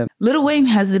time. We have. Lil Wayne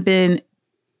hasn't been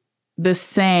the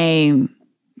same,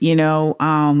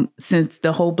 since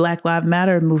the whole Black Lives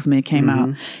Matter movement came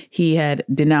out. He had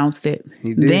denounced it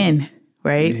then,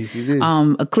 right? Yes, he did.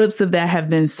 Clips of that have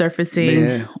been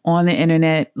surfacing on the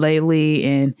internet lately,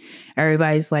 and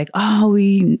everybody's like,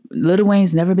 Lil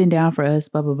Wayne's never been down for us,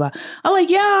 blah, blah, blah. I'm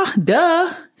like, yeah,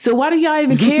 duh. So why do y'all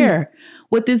even care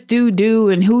what this dude do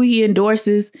and who he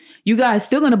endorses? You guys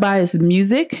still gonna buy his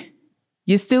music?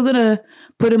 You're still gonna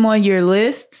put him on your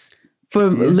lists for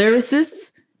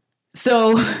lyricists?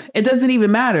 So it doesn't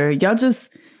even matter. Y'all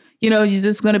just, you're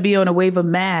just going to be on a wave of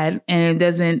mad, and it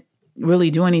doesn't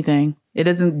really do anything. It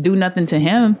doesn't do nothing to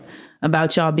him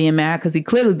about y'all being mad because he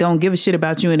clearly don't give a shit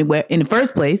about you anywhere in the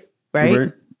first place,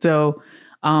 right? So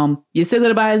you're still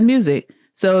going to buy his music.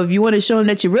 So if you want to show him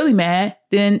that you're really mad,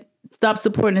 then stop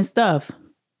supporting his stuff.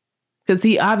 Because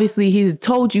he's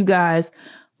told you guys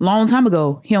a long time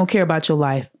ago, he don't care about your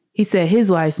life. He said his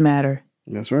lives matter.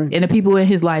 That's right. And the people in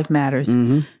his life matters.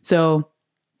 So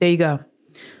there you go.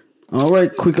 All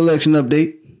right. Quick election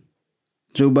update.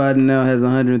 Joe Biden now has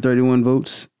 131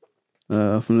 votes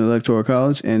from the Electoral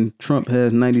College, and Trump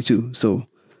has 92. So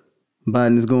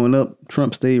Biden is going up.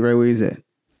 Trump stayed right where he's at.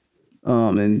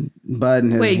 And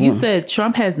Biden has won. You said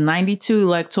Trump has 92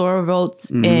 electoral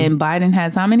votes and Biden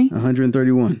has how many?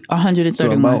 131. 131.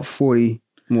 So about 40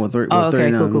 more.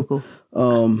 Okay, cool.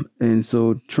 And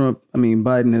so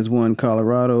Biden has won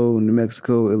Colorado, New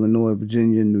Mexico, Illinois,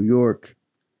 Virginia, New York,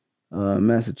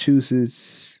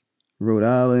 Massachusetts, Rhode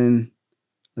Island,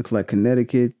 looks like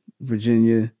Connecticut,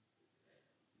 Virginia,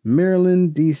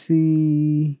 Maryland,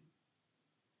 DC,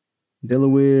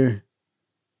 Delaware,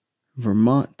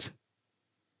 Vermont.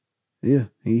 Yeah,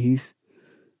 he's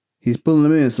pulling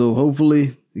them in. So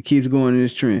hopefully it keeps going in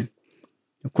this trend.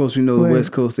 Of course, we know the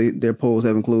West Coast, their polls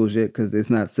haven't closed yet because it's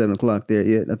not 7 o'clock there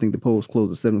yet. I think the polls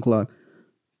close at 7 o'clock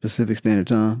Pacific Standard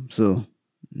Time. So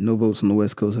no votes on the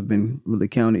West Coast have been really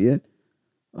counted yet.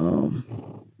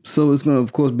 So it's going to,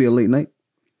 of course, be a late night.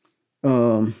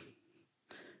 And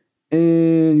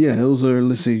yeah, those are,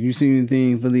 let's see, you see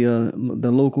anything for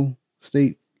the local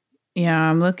state? Yeah,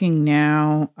 I'm looking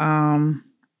now.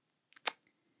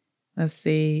 Let's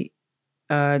see.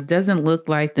 Doesn't look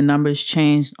like the numbers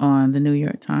changed on the New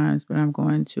York Times, but I'm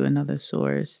going to another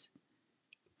source.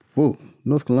 Whoa,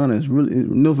 North Carolina's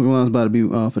about to be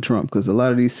for Trump because a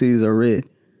lot of these cities are red.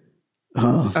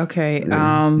 Okay.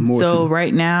 So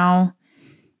right now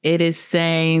it is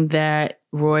saying that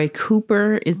Roy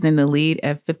Cooper is in the lead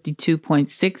at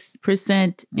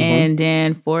 52.6%, and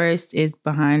Dan Forrest is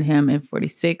behind him at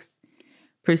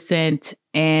 46%,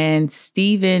 and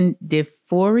Stephen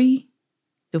Defoe,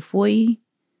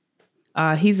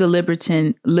 he's a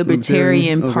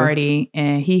Libertarian Party,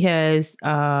 and he has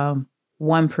 1%.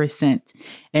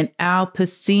 And Al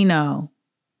Pacino,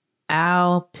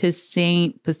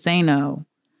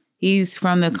 he's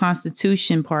from the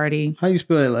Constitution Party. How you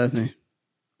spell that last name?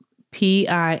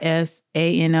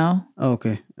 Pisano. Oh,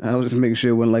 okay. I was just making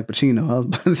sure it wasn't like Pacino. I was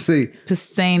about to say.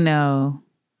 Pisano.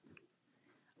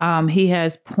 He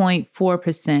has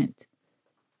 0.4%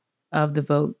 of the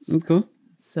votes. Okay.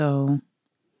 So,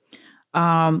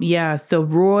 so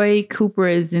Roy Cooper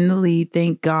is in the lead.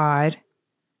 Thank God.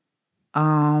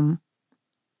 I'm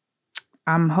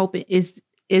hoping is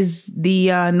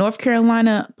the North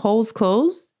Carolina polls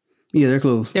closed? Yeah, they're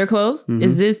closed. They're closed? Mhm.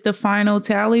 Is this the final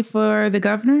tally for the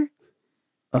governor?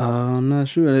 I'm not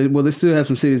sure. Well, they still have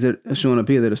some cities that are showing up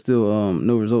here that are still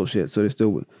no results yet, so they're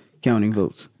still counting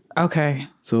votes. Okay.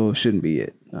 So it shouldn't be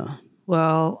yet. No.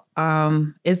 Well,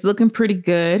 it's looking pretty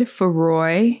good for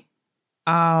Roy.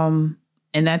 And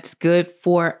that's good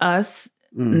for us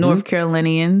North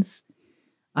Carolinians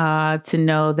to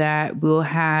know that we'll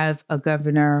have a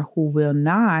governor who will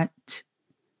not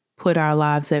put our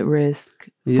lives at risk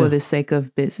for the sake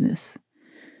of business.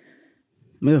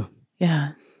 Yeah.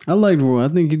 Yeah. I liked Roy. I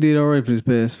think he did all right for his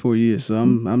past 4 years, so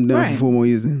I'm down for 4 more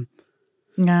years then.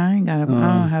 Nah, I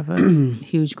don't have a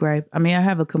huge gripe. I mean, I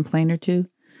have a complaint or two,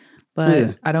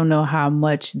 but I don't know how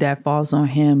much that falls on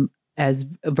him as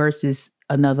versus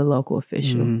another local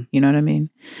official. You know what I mean?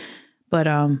 But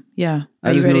yeah.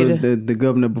 I just know that the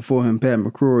governor before him, Pat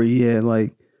McCrory, he had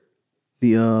like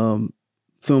the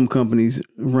film companies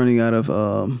running out of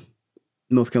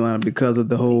North Carolina because of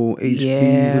the whole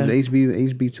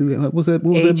HB2. What's that?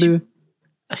 What was that bill?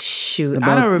 Shoot,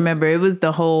 I don't remember. It was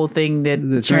the whole thing that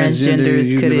the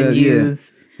transgenders couldn't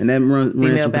use. And that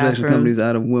ran some production companies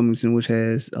out of Wilmington, which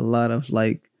has a lot of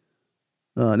like,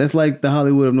 that's like the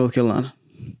Hollywood of North Carolina.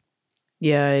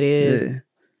 Yeah, it is. Yeah.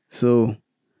 So,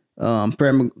 not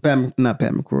Pat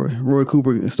McCrory, Roy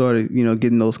Cooper started,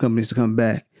 getting those companies to come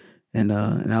back, and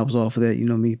I was all for that.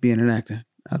 Me being an actor,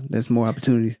 that's more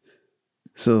opportunities.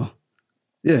 So,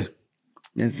 yeah,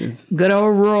 yes. Good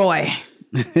old Roy.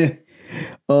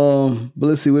 But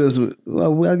let's see what else.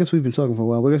 Well, I guess we've been talking for a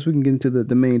while. I guess we can get into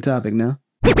the main topic now.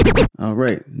 All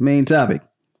right, main topic.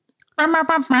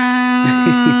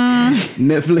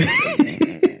 Netflix.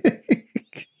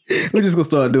 We're just gonna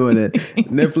start doing that.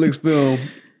 Netflix film,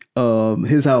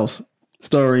 His House,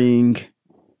 starring.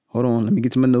 Hold on, let me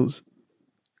get to my notes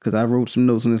because I wrote some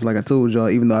notes on this. Like I told y'all,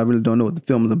 even though I really don't know what the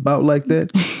film is about like that,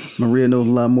 Maria knows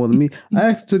a lot more than me. I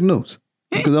actually took notes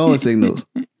because I always take notes.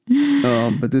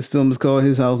 But this film is called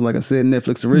His House, like I said,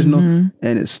 Netflix original,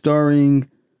 and it's starring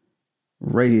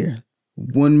right here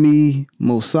Wunmi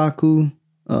Mosaku.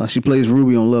 She plays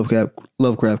Ruby on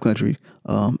Lovecraft Country.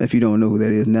 If you don't know who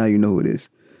that is, now you know who it is.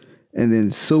 And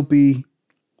then Sophie,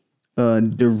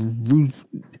 they're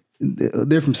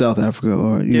from South Africa,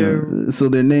 or so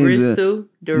their names Dirisu.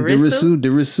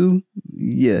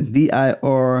 Yeah,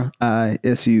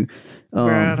 Dirisu.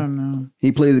 I don't know.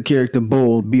 He plays the character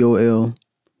Bol, Bol.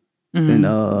 And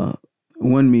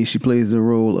Wunmi, she plays the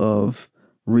role of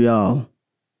Rial,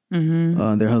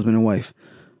 their husband and wife.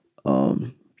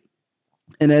 And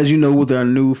as you know, with our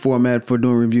new format for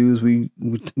doing reviews, we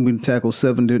tackle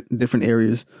 7 different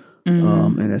areas.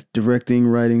 And that's directing,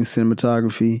 writing,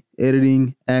 cinematography,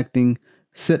 editing, acting,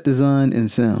 set design, and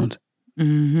sound.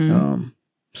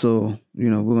 So,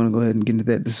 we're going to go ahead and get into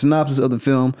that. The synopsis of the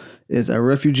film is a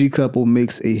refugee couple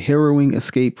makes a harrowing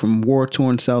escape from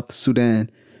war-torn South Sudan,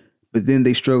 but then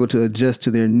they struggle to adjust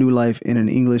to their new life in an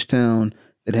English town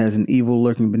that has an evil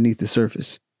lurking beneath the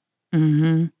surface.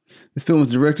 This film was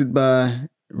directed by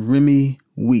Remy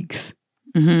Weeks.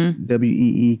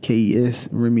 Weekes.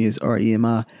 Remy is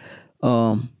Remi. You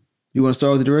want to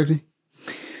start with the directing?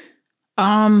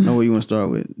 Or you want to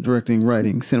start with directing,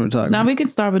 writing, cinematography? No, we can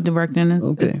start with directing.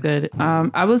 It's good.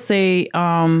 I would say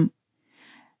I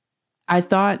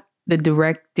thought the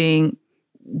directing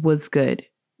was good.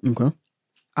 Okay.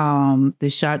 The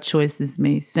shot choices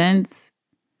made sense.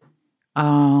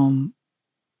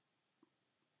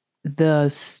 The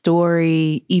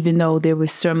story, even though there were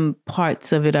some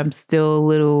parts of it I'm still a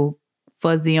little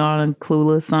fuzzy on and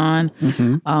clueless on,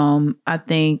 I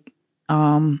think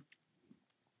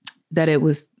that it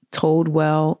was told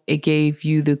well. It gave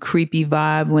you the creepy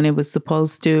vibe when it was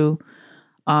supposed to.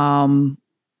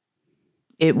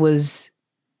 It was...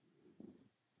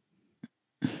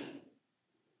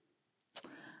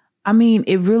 I mean,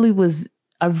 it really was...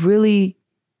 I really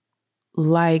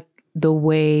like the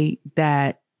way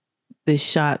that the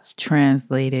shots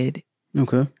translated.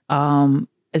 Okay.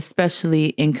 Especially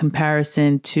in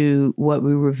comparison to what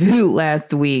we reviewed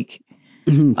last week.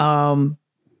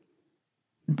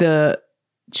 The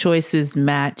choices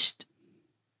matched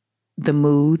the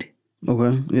mood.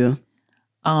 Okay, yeah.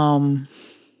 I'm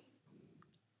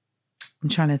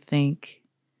trying to think.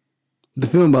 The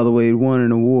film, by the way, it won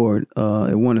an award.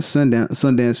 It won a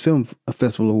Sundance Film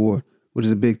Festival award, which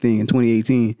is a big thing in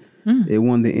 2018. It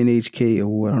won the NHK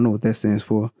award. I don't know what that stands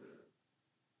for.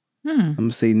 I'm going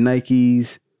to say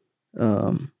Nike's,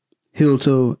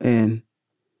 Hilto, and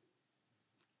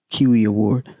Kiwi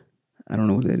award. I don't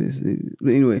know what that is.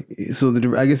 But anyway, so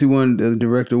I guess he won, the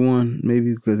director won,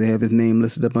 maybe because they have his name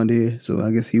listed up under here. So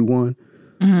I guess he won.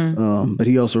 But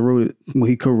he also wrote it. Well,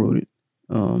 he co-wrote it.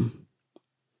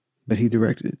 But but he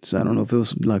directed it. So I don't know if it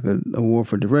was like an award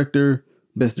for director,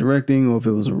 best directing, or if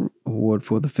it was an award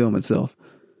for the film itself.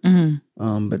 But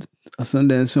a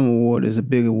Sundance Film Award is a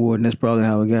big award, and that's probably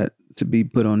how it got to be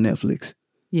put on Netflix.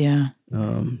 Yeah.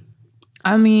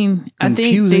 I mean, I think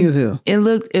confusing as hell. It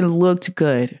looked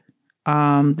good.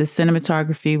 The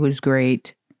cinematography was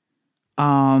great.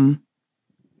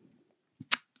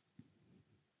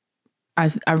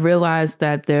 I realized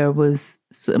that there was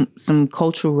some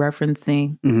cultural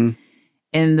referencing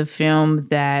in the film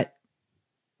that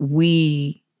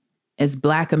we as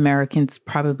Black Americans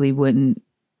probably wouldn't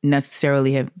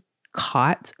necessarily have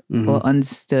caught or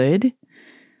understood.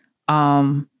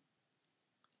 But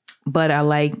I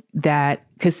like that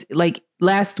because like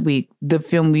last week, the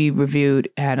film we reviewed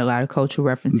had a lot of cultural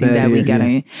referencing we got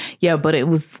but it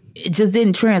just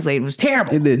didn't translate. It was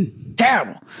terrible. It didn't.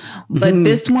 Terrible. But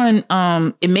this one,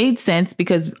 it made sense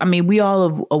because I mean, we all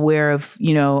are aware of,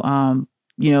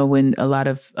 when a lot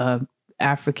of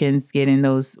Africans get in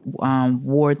those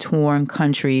war-torn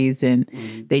countries and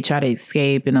they try to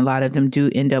escape, and a lot of them do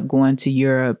end up going to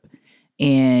Europe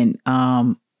and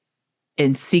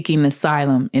seeking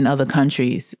asylum in other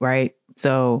countries, right?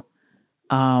 So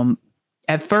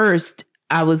at first,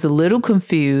 I was a little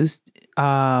confused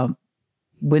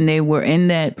when they were in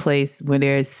that place where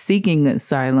they're seeking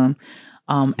asylum.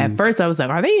 At first, I was like,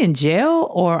 are they in jail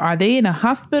or are they in a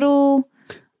hospital?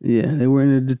 Yeah, they were in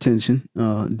a detention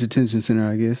center,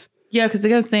 I guess. Yeah, because they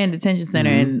kept saying detention center,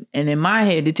 and in my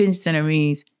head, detention center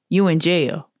means you in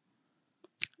jail.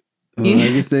 I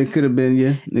guess they could have been,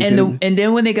 yeah. And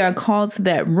then when they got called to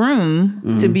that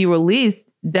room to be released,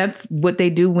 that's what they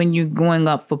do when you're going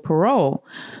up for parole.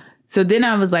 So then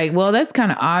I was like, well, that's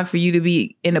kind of odd for you to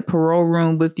be in a parole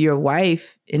room with your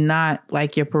wife and not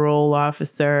like your parole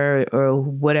officer or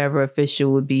whatever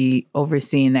official would be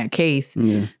overseeing that case.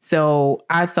 Yeah. So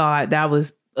I thought that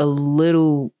was a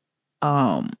little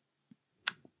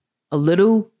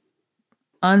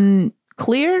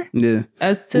unclear. Yeah.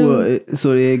 As to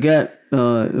so they got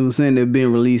it was saying they're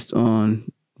being released on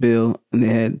bail, and they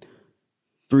had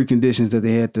 3 conditions that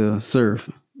they had to serve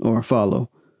or follow.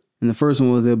 And the first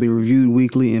one was they'll be reviewed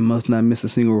weekly and must not miss a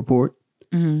single report.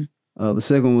 The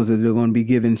second one was that they're going to be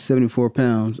given 74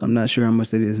 pounds. I'm not sure how much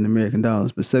that is in American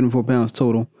dollars, but 74 pounds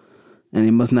total. And they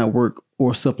must not work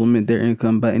or supplement their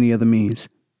income by any other means.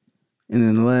 And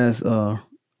then the last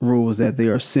rule was that they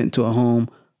are sent to a home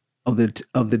of the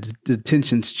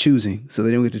detention's choosing. So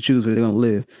they don't get to choose where they're going to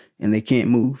live, and they can't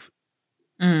move.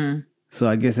 So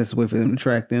I guess that's the way for them to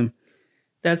track them.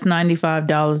 That's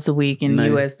 $95 a week in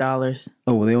US dollars.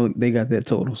 Oh, well, they got that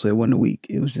total, so it wasn't a week.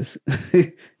 It was just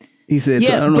he said.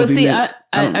 Yeah, I don't know but if see,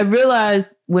 I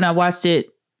realized when I watched it,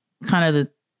 kind of the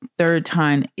third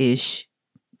time ish,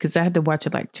 because I had to watch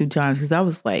it like 2 times because I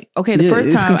was like, okay, the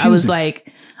first time confusing.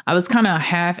 I was kind of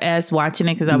half-assed watching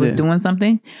it because I was doing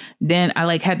something. Then I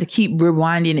like had to keep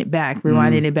rewinding it back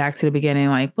to the beginning.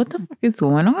 Like, what the fuck is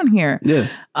going on here? Yeah.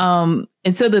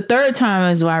 And so the third time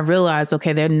is when I realized,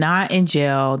 okay, they're not in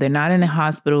jail. They're not in a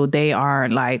hospital. They are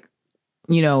like,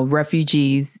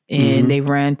 refugees, and they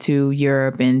ran to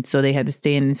Europe. And so they had to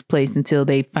stay in this place until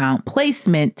they found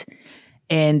placement.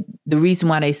 And the reason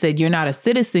why they said you're not a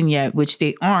citizen yet, which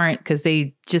they aren't, because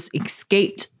they just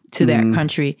escaped to that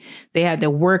country. They had to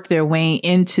work their way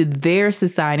into their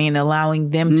society and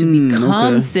allowing them to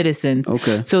become citizens.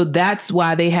 Okay. So that's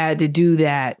why they had to do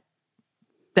that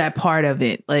part of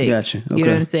it. Like, gotcha. Okay. You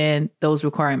know what I'm saying? Those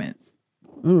requirements.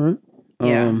 All right.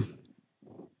 Yeah.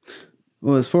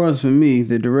 Well, as far as for me,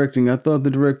 the directing, I thought the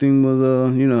directing was,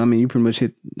 you pretty much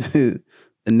hit the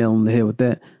nail on the head with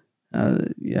that. I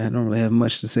don't really have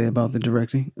much to say about the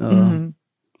directing.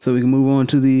 So we can move on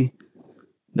to the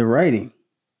writing.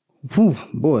 Whew,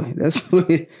 boy, that's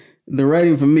the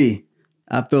writing for me.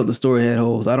 I felt the story had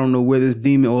holes. I don't know where this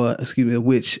demon, a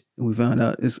witch, we found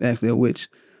out it's actually a witch,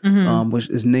 which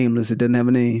is nameless. It doesn't have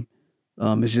a name.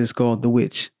 It's just called The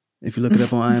Witch. If you look it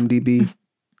up on IMDb,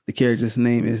 the character's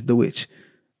name is The Witch.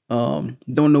 Don't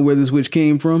know where this witch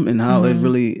came from and how it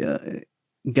really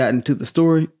got into the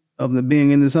story of the being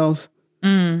in this house.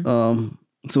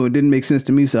 So it didn't make sense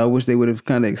to me. So I wish they would have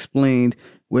kind of explained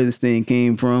where this thing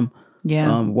came from.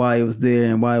 Yeah. Why it was there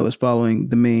and why it was following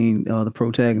the main, the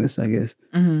protagonist, I guess,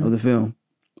 of the film.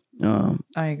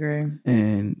 I agree.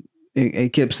 And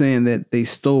it kept saying that they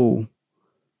stole.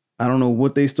 I don't know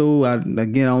what they stole. I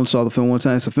only saw the film one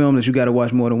time. It's a film that you got to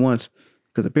watch more than once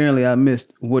because apparently I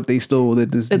missed what they stole.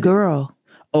 The girl.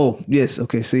 Oh, yes.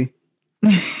 Okay, see?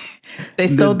 They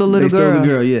stole the little girl. They stole the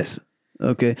girl, yes.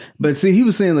 Okay. But see, he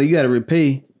was saying like you got to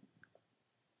repay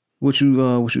what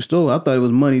you stole. I thought it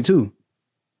was money too.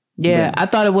 Yeah, I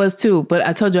thought it was too, but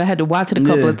I told you I had to watch it a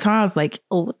couple of times. Like,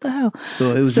 oh, what the hell?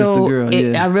 So it was just the girl.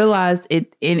 I realized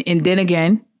it, and then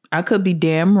again, I could be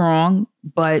damn wrong,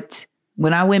 but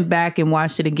when I went back and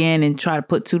watched it again and tried to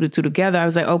put two to two together, I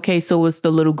was like, okay, so it's the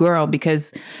little girl,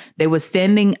 because they were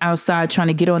standing outside trying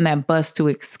to get on that bus to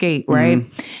escape, right?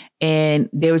 Mm-hmm. And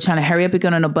they were trying to hurry up and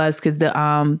get on the bus because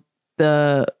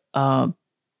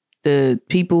the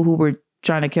people who were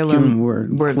trying to kill him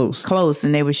were close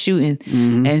and they were shooting.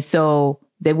 Mm-hmm. And so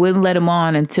they wouldn't let him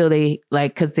on until they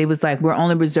because they was like, we're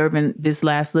only reserving this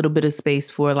last little bit of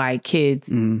space for like kids,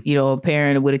 you know, a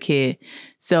parent with a kid.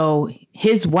 So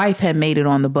his wife had made it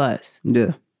on the bus.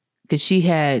 Yeah. Because she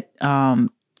had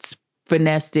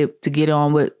finessed it to get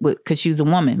on with because she was a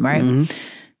woman, right? Mm-hmm.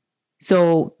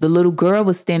 So the little girl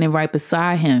was standing right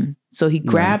beside him. So he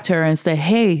grabbed her and said,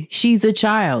 hey, she's a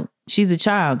child. She's a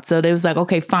child. So they was like,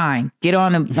 okay, fine. Get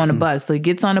on the bus. So he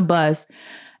gets on the bus.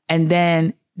 And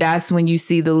then that's when you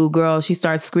see the little girl. She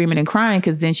starts screaming and crying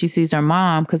because then she sees her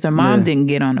mom because her mom didn't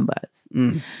get on the bus.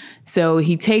 Mm. So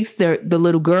he takes the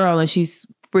little girl and she's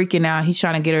freaking out. He's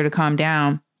trying to get her to calm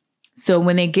down. So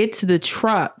when they get to the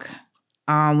truck,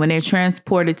 when they're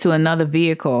transported to another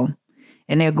vehicle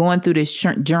and they're going through this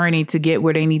journey to get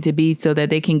where they need to be so that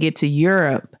they can get to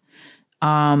Europe,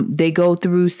 they go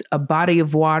through a body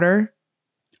of water.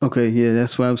 Okay, yeah,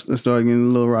 that's why it started getting a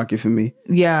little rocky for me.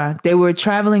 Yeah, they were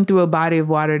traveling through a body of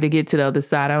water to get to the other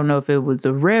side. I don't know if it was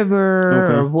a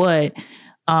river or what.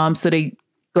 So they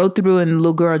go through and the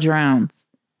little girl drowns.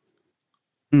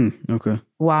 Okay.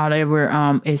 While they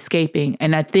were escaping.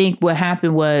 And I think what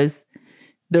happened was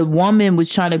the woman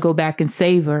was trying to go back and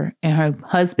save her and her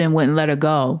husband wouldn't let her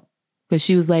go. Because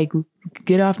she was like,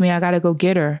 get off me, I gotta go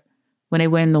get her. When they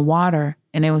were in the water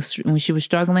and when she was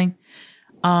struggling.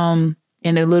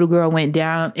 And the little girl went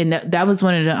down, and that was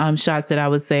one of the shots that I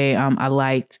would say I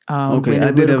liked. Okay,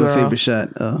 I did have a favorite shot.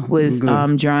 Was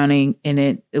drowning, and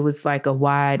it was like a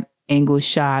wide angle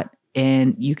shot,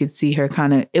 and you could see her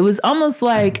kind of. It was almost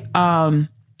like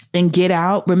in Get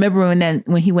Out. Remember when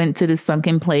he went to the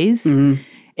sunken place? Mm-hmm.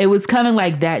 It was kind of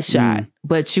like that shot,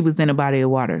 but she was in a body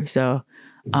of water. So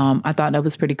I thought that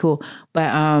was pretty cool.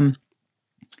 But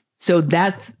so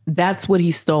that's what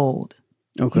he stole.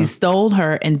 Okay. He stole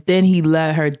her and then he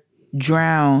let her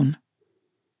drown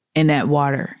in that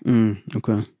water.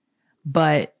 Okay.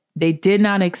 But they did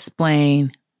not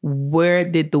explain where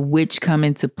did the witch come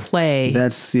into play.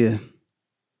 Because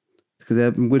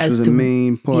that witch was a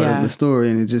main part of the story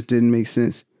and it just didn't make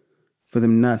sense for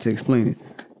them not to explain it.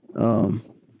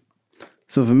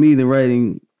 So for me, the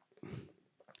writing,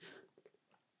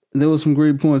 there was some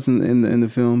great points in the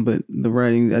film, but the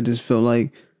writing, I just felt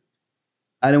like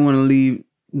I didn't want to leave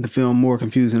the film more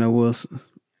confused than I was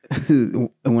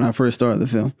when I first started the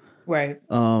film. Right.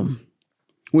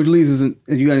 Which leads us,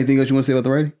 you got anything else you want to say about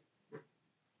the writing?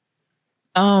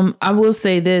 I will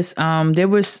say this. There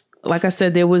was, like I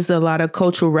said, there was a lot of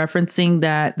cultural referencing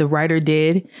that the writer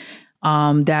did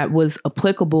that was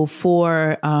applicable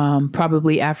for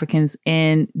probably Africans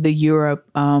in the Europe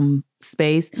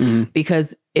space. Mm-hmm.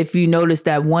 Because if you notice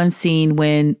that one scene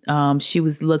when she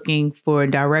was looking for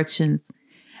directions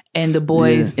and the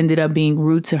boys ended up being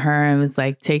rude to her and was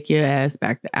like, take your ass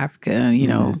back to Africa, you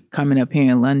know, coming up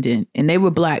here in London. And they were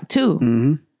Black too.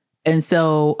 Mm-hmm. And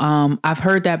so I've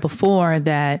heard that before,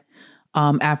 that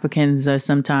Africans are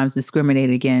sometimes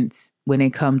discriminated against when they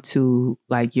come to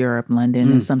like Europe,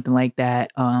 London, and something like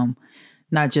that.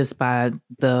 Not just by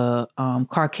the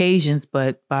Caucasians,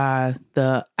 but by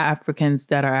the Africans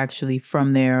that are actually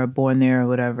from there or born there or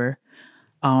whatever.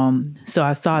 So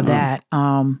I saw that.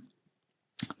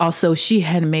 Also, she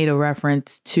had made a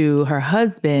reference to her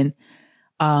husband.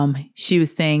 She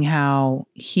was saying how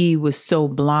he was so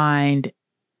blind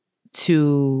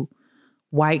to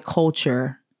white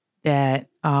culture that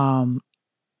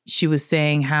she was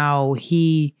saying how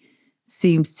he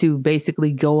seems to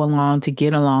basically go along to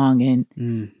get along.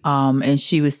 And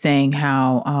she was saying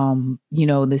how,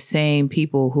 the same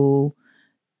people who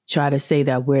try to say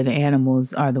that we're the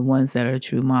animals are the ones that are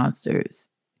true monsters.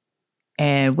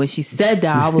 And when she said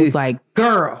that, I was like,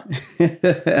 girl,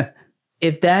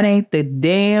 if that ain't the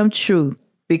damn truth,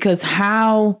 because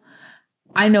how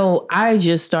I know I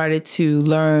just started to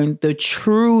learn the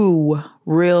true,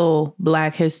 real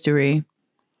Black history.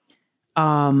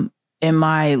 In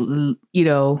my,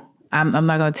 I'm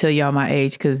not going to tell y'all my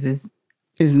age because it's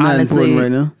not honestly, important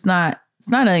right now. It's not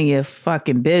none of your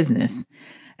fucking business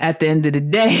at the end of the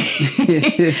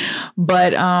day.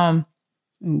 But,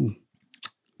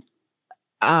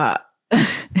 I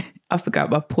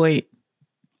forgot my point.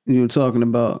 You were talking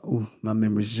about, my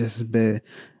memory's just as bad.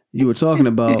 You were talking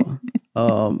about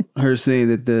her saying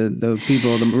that the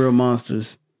people are the real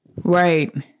monsters.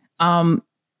 Right.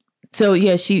 So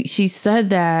yeah, she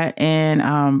said that, and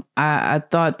I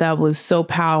thought that was so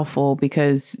powerful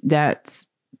because that's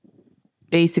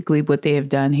basically what they have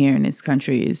done here in this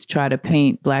country is try to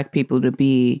paint Black people to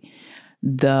be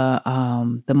the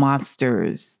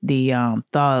monsters, the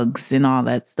thugs, and all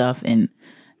that stuff. And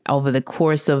over the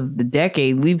course of the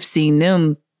decade, we've seen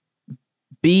them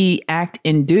act,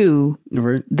 and do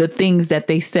the things that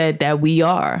they said that we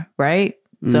are, right?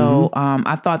 Mm-hmm. So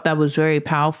I thought that was very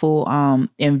powerful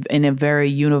in a very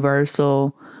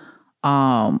universal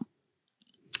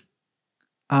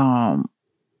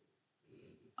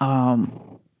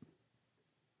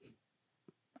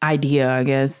idea, I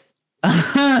guess.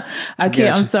 I can't.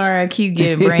 Gotcha. I'm sorry. I keep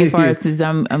getting brain farts since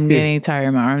I'm getting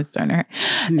tired. My arm's starting to hurt.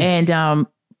 And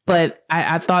but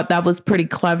I thought that was pretty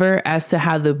clever as to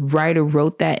how the writer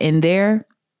wrote that in there.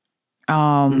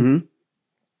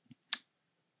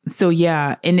 So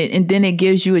yeah, and then it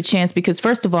gives you a chance because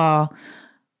first of all,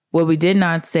 what we did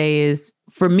not say is,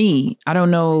 for me, I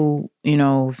don't know,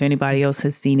 if anybody else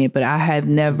has seen it, but I have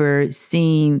never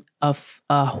seen a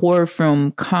horror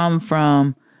film come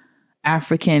from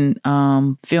African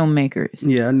filmmakers.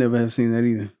 Yeah, I never have seen that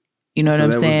either. You know what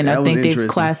I'm saying? I think they've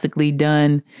classically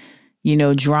done,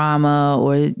 drama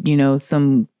or,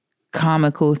 some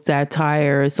comical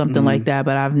satire or something like that,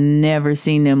 but I've never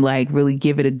seen them like really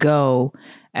give it a go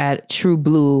at true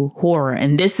blue horror.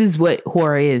 And this is what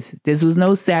horror is. This was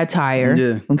no satire.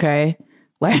 Yeah. Okay.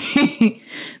 Like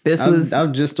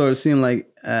I've just started seeing like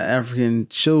African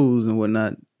shows and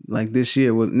whatnot like this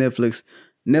year with Netflix.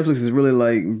 Netflix is really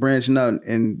like branching out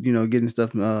and, getting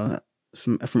stuff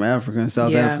from Africa and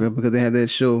South Africa because they have that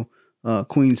show,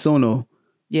 Queen Sono.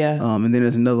 Yeah. And then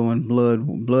there's another one,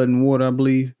 Blood and Water, I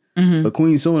believe. Mm-hmm. But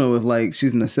Queen Sono was like,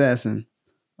 she's an assassin,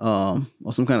 or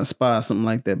some kind of spy, something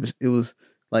like that. But it was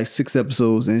like 6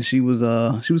 episodes and she was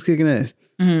kicking ass.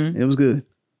 Mm-hmm. It was good.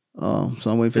 So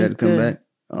I'm waiting for that to come back.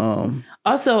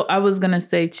 Also, I was going to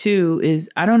say too, is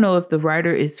I don't know if the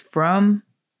writer is from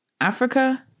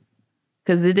Africa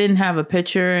because it didn't have a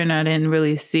picture and I didn't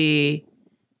really see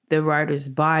the writer's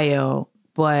bio,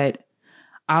 but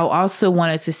I also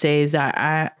wanted to say is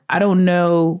that I don't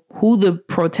know who the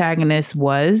protagonist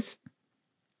was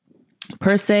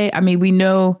per se. I mean, we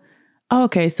know,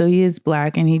 okay, so he is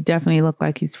Black and he definitely looked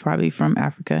like he's probably from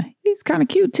Africa. He's kind of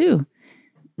cute too.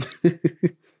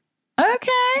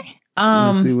 Okay.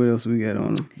 Let's see what else we got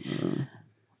on him.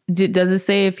 Does it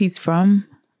say if he's from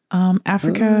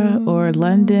Africa or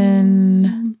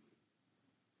London?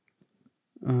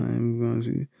 I'm going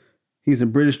to. He's a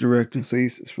British director, so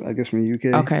he's, I guess, from the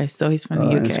UK. Okay, so he's from the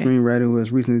UK. And screenwriter who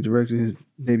has recently directed his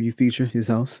debut feature, His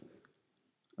House.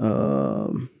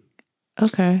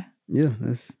 Okay. Yeah,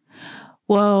 that's.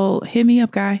 Well, hit me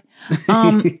up, guy.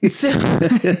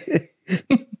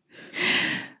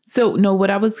 So no, what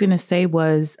I was gonna say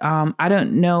was, I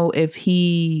don't know if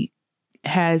he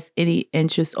has any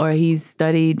interest or he's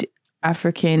studied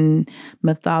African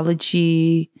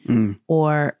mythology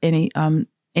or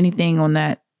anything on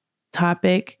that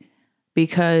topic,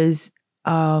 because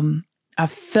I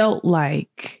felt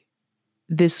like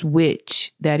this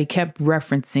witch that he kept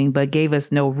referencing but gave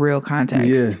us no real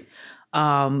context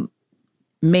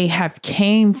may have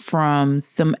came from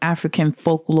some African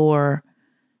folklore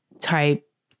type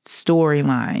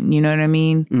storyline, you know what I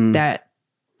mean? That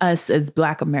us as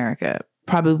Black America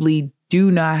probably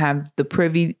do not have the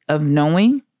privy of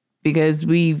knowing because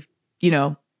we're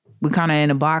kind of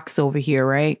in a box over here,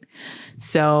 right?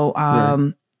 So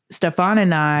Stefan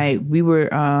and I, we were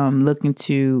looking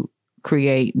to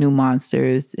create new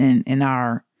monsters in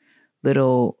our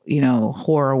little,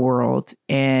 horror world.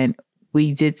 And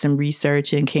we did some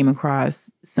research and came across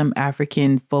some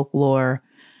African folklore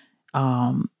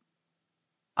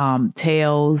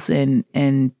tales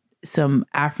and some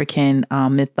African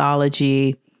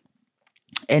mythology.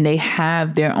 And they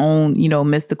have their own,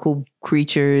 mystical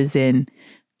creatures and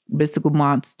mystical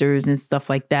monsters and stuff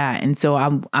like that. And so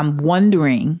I'm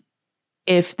wondering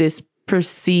if this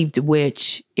perceived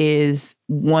witch is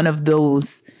one of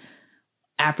those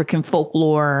African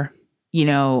folklore,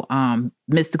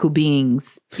 mystical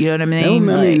beings. You know what I mean?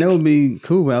 That would be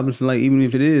cool. But I was like, even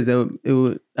if it is,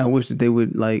 I wish that they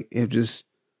would like have just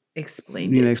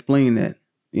explain that.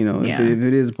 If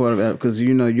it is a part of that, because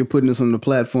you're putting this on the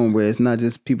platform where it's not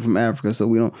just people from Africa, so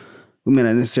we may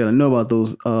not necessarily know about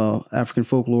those African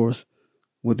folklores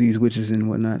with these witches and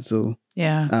whatnot. So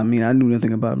yeah, I mean, I knew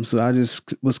nothing about them, so I just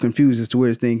was confused as to where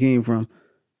this thing came from.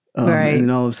 Right, and then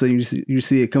all of a sudden you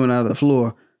see it coming out of the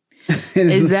floor.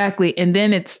 Exactly, and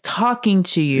then it's talking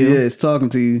to you. Yeah, it's talking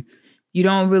to you. you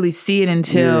don't really see it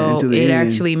until until the it end.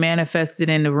 actually manifested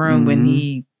in the room when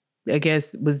he, I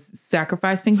guess, was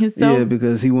sacrificing himself. Yeah,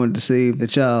 because he wanted to save the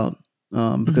child.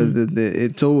 Because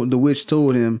the witch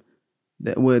told him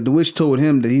that the witch told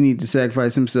him that he needed to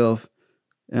sacrifice himself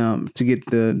to get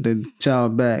the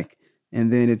child back,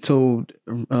 and then it told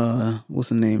what's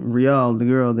her name, Rial, the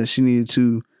girl, that she needed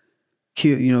to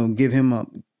give him up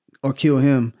or kill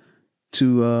him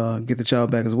to get the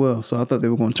child back as well. So I thought they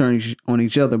were going to turn on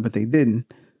each other, but they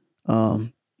didn't.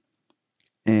 And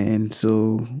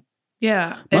so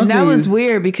yeah, and that was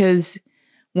weird because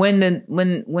when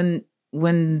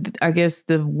I guess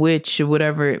the witch or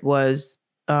whatever it was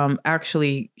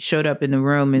actually showed up in the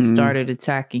room and started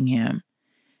attacking him.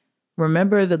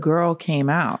 Remember, the girl came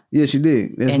out. Yeah, she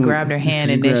did. And grabbed her hand,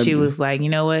 and then she was like, "You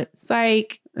know what?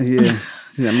 Psych." Yeah,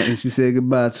 she said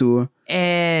goodbye to her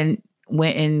and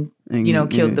went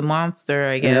and killed the monster.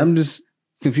 I guess. And I'm just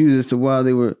confused as to why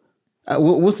they were.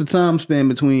 What's the time span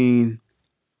between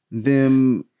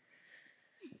them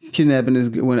kidnapping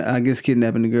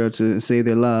the girl to save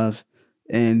their lives,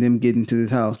 and them getting to this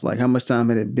house? Like, how much time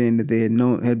had it been that they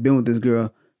had been with this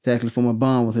girl to actually form a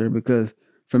bond with her? Because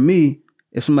for me,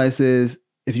 if somebody says,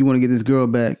 if you want to get this girl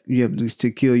back, you have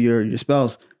to kill your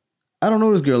spouse. I don't know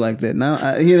this girl like that.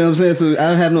 Now, you know what I'm saying? So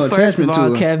I have no attachment to her.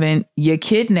 First of all, Kevin, you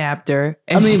kidnapped her.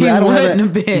 And but I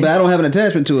don't have an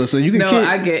attachment to her. So you can kill.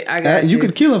 I got you. You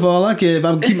could kill her for all I care. If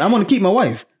I want to keep my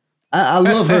wife. I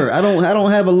love her. I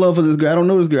don't have a love for this girl. I don't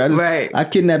know this girl. I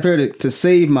kidnapped her to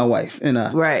save my wife.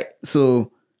 Right.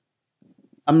 So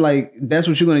I'm like, that's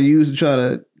what you're going to use to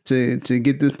try to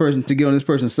get this person to get on this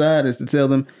person's side, is to tell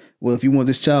them, well, if you want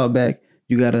this child back,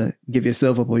 you got to give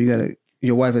yourself up, or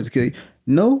your wife has to kill you.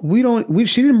 No, we don't.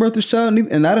 She didn't birth this child,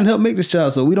 and I didn't help make this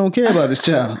child, so we don't care about this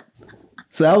child.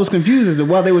 So I was confused as to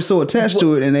why they were so attached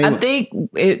to it. And I think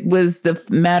it was the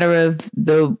matter of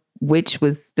the witch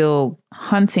was still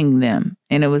hunting them,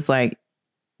 and it was like,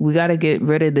 we got to get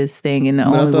rid of this thing. And the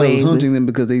only way it was hunting them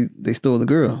because they stole the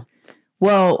girl.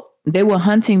 Well, they were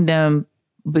hunting them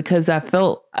because I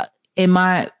felt, in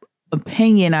my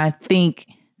opinion, I think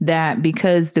that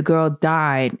because the girl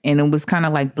died and it was kind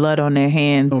of like blood on their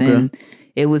hands, and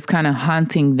it was kind of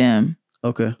haunting them.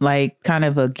 Okay. Like kind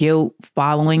of a guilt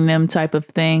following them type of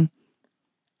thing.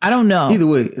 I don't know. Either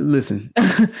way, listen.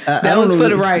 That was for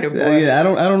the writer, boy. Yeah, I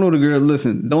don't know the girl.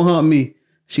 Listen, don't haunt me.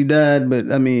 She died,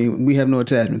 but I mean, we have no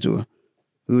attachment to her.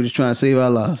 We were just trying to save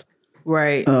our lives.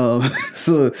 Right.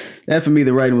 So that for me,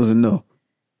 the writing was a no.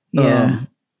 Yeah.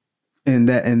 In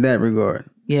that regard.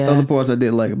 Yeah. Other parts I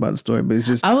did like about the story, but it's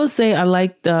just, I would say I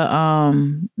liked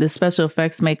the special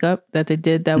effects makeup that they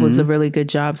did. That was a really good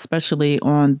job, especially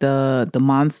on the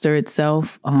monster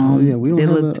itself. we don't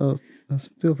have a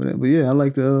feel for that, but yeah, I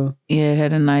like the. It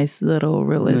had a nice little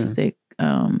realistic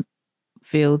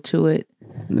feel to it.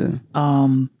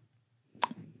 Yeah.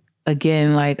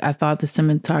 Again, like, I thought the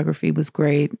cinematography was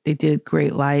great. They did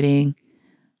great lighting.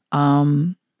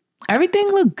 Everything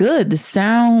looked good. The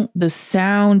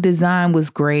sound design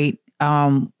was great.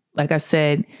 Like I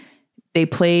said, they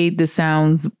played the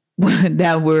sounds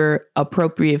that were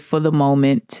appropriate for the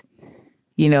moment,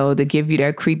 to give you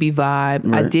that creepy vibe.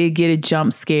 Right. I did get a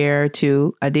jump scare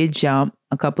too. I did jump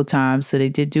a couple times, so they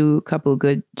did do a couple of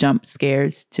good jump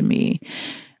scares to me.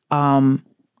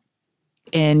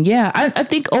 And yeah, I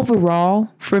think overall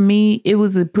for me, it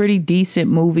was a pretty decent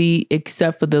movie,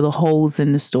 except for the holes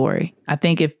in the story. I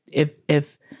think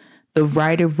if the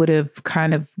writer would have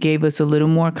kind of gave us a little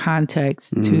more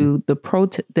context to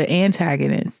the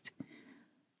antagonist,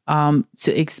 to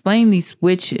explain these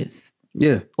witches,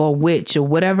 or witch or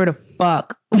whatever the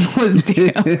fuck was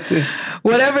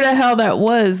whatever the hell that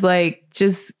was, like,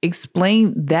 just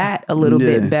explain that a little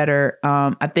bit better.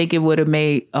 I think it would have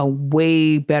made a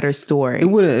way better story. It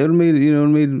would have made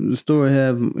the story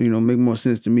have make more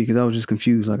sense to me, because I was just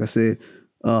confused. Like I said,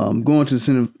 going to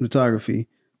the cinematography,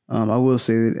 I will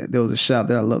say that there was a shot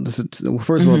that I loved.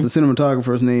 First of all, the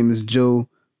cinematographer's name is Joe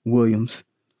Williams.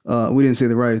 We didn't say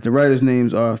the writers. The writers'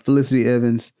 names are Felicity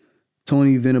Evans,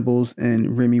 Tony Venables,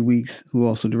 and Remy Weeks, who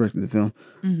also directed the film.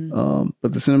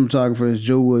 But the cinematographer is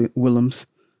Joe Williams.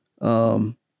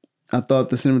 I thought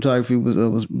the cinematography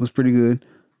was pretty good.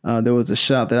 There was a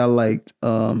shot that I liked,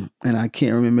 and I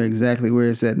can't remember exactly where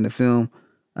it's at in the film.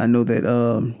 I know that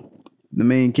the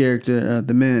main character,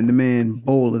 the man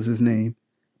Bowl is his name.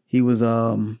 He was,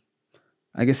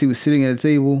 I guess he was sitting at a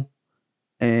table,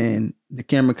 and the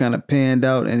camera kind of panned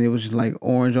out, and it was just like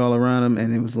orange all around him,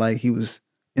 and it was like he was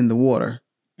in the water.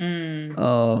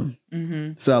 So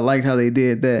I liked how they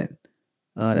did that.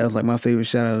 That was like my favorite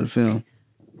shot out of the film.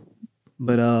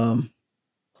 But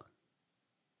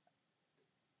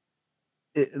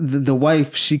the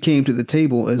wife, she came to the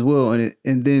table as well, and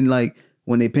then like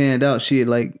when they panned out, she had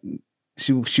like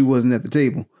she wasn't at the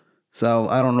table. So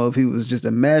I don't know if he was just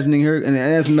imagining her, and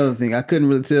that's another thing. I couldn't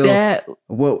really tell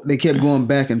what they kept going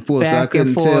back and forth, so I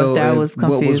couldn't tell that was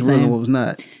what was real and what was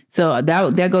not. So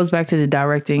that goes back to the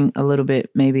directing a little bit,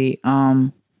 maybe,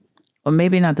 or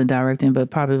maybe not the directing,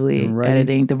 but probably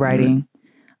editing, the writing.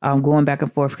 Going back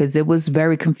and forth because it was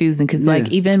very confusing. Because like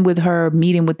even with her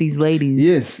meeting with these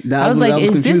ladies, I was like,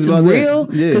 "Is this real?"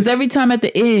 Because every time at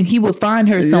the end, he would find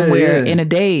her somewhere in a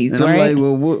daze, and right? I'm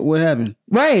like, well, what happened?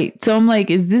 Right. So I'm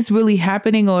like, is this really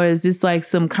happening, or is this like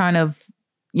some kind of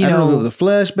I don't know if it was a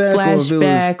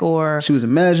flashback, or she was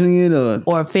imagining it,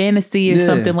 or a fantasy or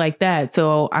something like that.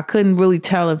 So I couldn't really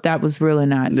tell if that was real or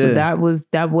not. So that was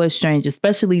strange,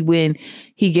 especially when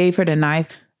he gave her the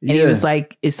knife. And he was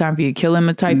like, "It's time for you to kill him,"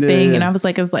 a type thing. And I was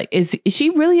like, "Is she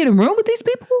really in a room with these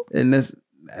people?" And that's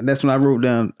when I wrote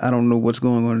down, I don't know what's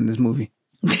going on in this movie.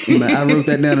 I wrote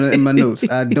that down in my notes.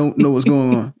 I don't know what's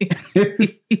going on.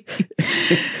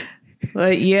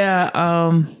 But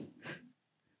yeah,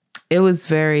 it was a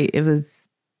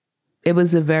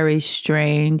very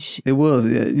strange. It was.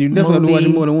 Yeah, you definitely have to watch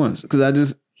it more than once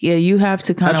because you have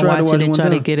to kind of watch it and try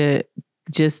to get a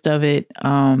gist of it.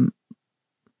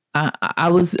 I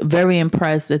was very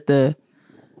impressed at the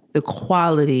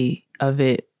quality of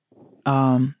it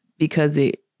because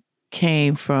it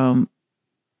came from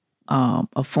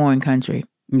a foreign country.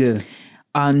 Yeah.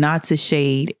 Not to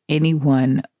shade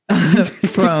anyone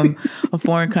from a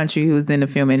foreign country who's in the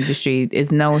film industry.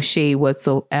 It's no shade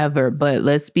whatsoever. But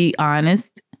let's be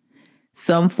honest.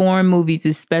 Some foreign movies,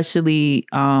 especially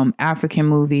African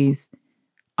movies,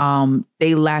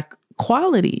 they lack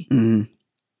quality. Mm-hmm.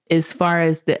 As far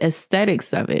as the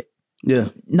aesthetics of it. Yeah.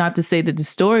 Not to say that the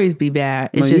stories be bad.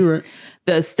 It's just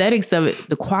the aesthetics of it,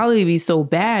 the quality be so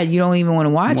bad, you don't even want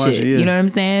to watch it. You know what I'm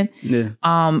saying? Yeah.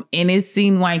 And it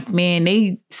seemed like, man,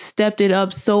 they stepped it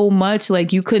up so much,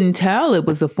 like you couldn't tell it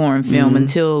was a foreign film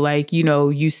until like,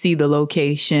 you see the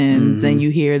locations and you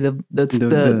hear the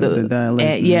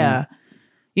dialect. Yeah.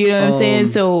 You know what I'm saying?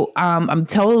 So I'm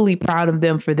totally proud of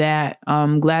them for that.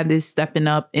 I'm glad they're stepping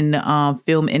up in the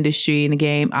film industry in the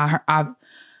game. I've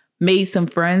made some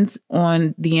friends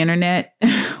on the internet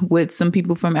with some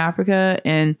people from Africa.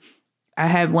 And I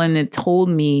had one that told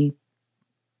me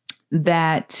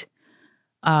that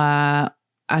I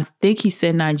think he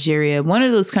said Nigeria, one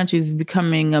of those countries is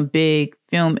becoming a big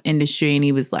film industry. And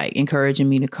he was like encouraging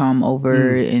me to come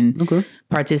over and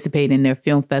participate in their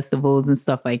film festivals and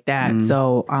stuff like that.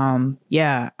 So,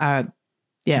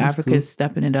 Africa's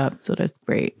stepping it up. So that's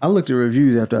great. I looked at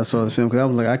reviews after I saw the film because I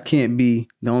was like, I can't be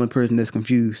the only person that's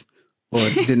confused or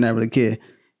did not really care.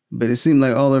 But it seemed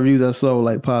like all the reviews I saw were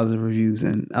like positive reviews.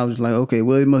 And I was just like, okay,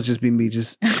 well, it must just be me.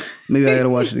 Just maybe I got to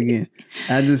watch it again.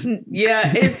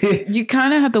 You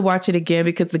kind of have to watch it again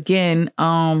because, again,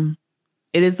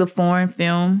 it is a foreign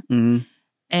film. Mm-hmm.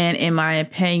 And in my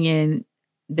opinion,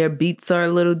 their beats are a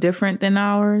little different than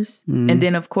ours. Mm-hmm. And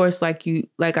then, of course, like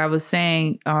I was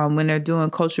saying, when they're doing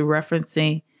cultural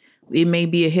referencing, it may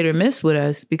be a hit or miss with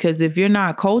us because if you're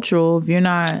not cultural, if you're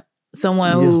not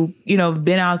someone who,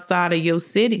 been outside of your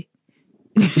city,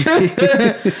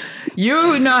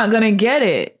 you're not going to get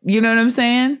it. You know what I'm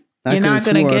saying? You're not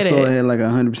going to get it. I saw it had like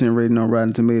 100% rating on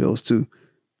Rotten Tomatoes too.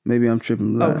 Maybe I'm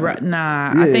tripping.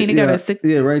 Nah, I think they got a 6.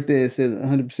 Yeah, right there it says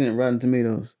 100% Rotten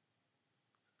Tomatoes.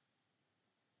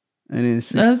 And then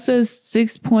that says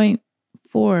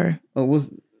 6.4. Oh,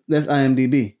 that's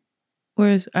IMDb.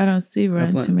 I don't see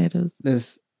Rotten Tomatoes.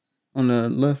 That's on the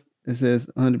left. It says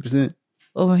 100%.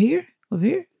 Over here?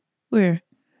 Where?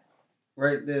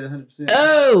 Right there, 100%.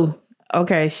 Oh,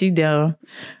 okay. She down.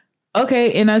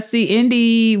 Okay, and I see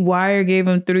IndieWire gave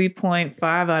him 3.5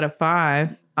 out of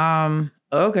 5.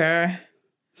 Okay.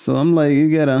 So I'm like,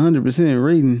 you got 100%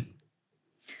 rating.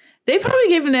 They probably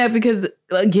gave him that because,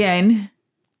 again,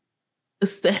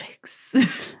 aesthetics.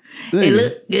 It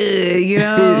looked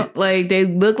good, like they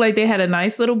look like they had a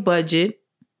nice little budget.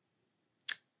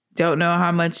 Don't know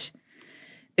how much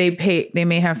they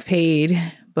may have paid,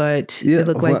 but it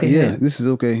looked like they had. This is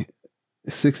okay.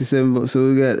 67 votes. So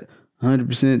we got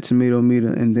 100% tomato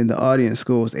meter, and then the audience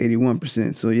score was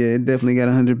 81%. So yeah, it definitely got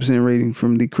 100% rating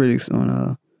from the critics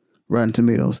on Rotten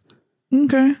Tomatoes.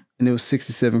 Okay. And there was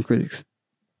 67 critics.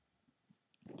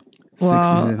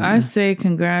 Well, I say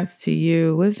congrats to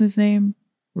you. What's his name?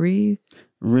 Reeves?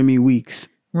 Remy Weeks.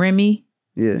 Remy?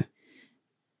 Yeah.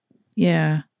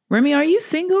 Yeah. Remy, are you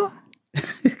single?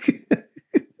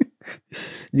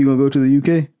 You gonna go to the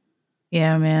UK?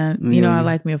 Yeah, man. You know, I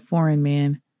like me a foreign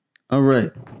man. All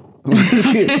right.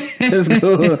 Let's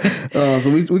go. So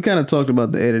we kind of talked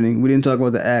about the editing. We didn't talk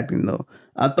about the acting though.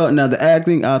 I thought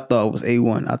was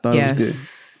A1. I thought it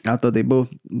was good. I thought they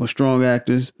both were strong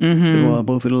actors. They were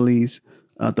both of the leads.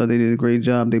 I thought they did a great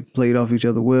job. They played off each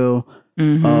other well.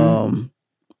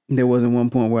 There wasn't one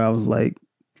point where I was like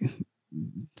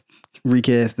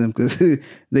recast them because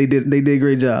they did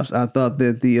great jobs. I thought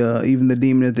that the even the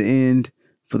demon at the end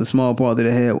for the small part that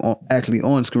it had actually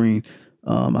on screen,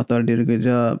 I thought it did a good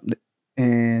job.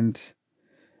 And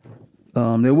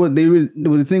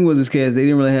the thing with this cast, they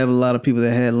didn't really have a lot of people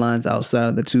that had lines outside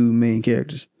of the two main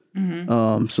characters.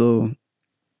 So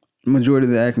majority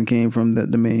of the acting came from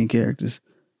the main characters.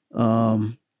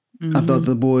 I thought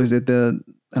the boys that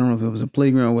I don't know if it was a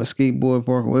playground or a skateboard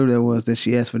park or whatever that was that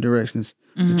she asked for directions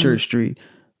to Church Street.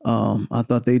 I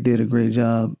thought they did a great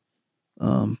job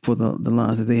for the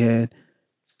lines that they had.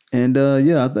 And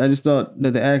I just thought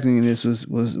that the acting in this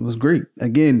was great.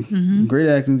 Again, great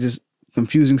acting, just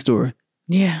confusing story.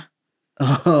 Yeah.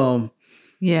 So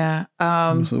Yeah.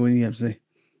 what do you have to say?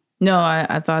 No,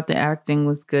 I thought the acting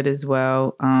was good as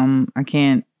well. I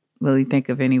can't really think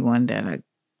of anyone that I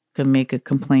could make a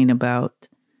complaint about.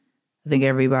 I think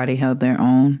everybody held their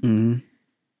own.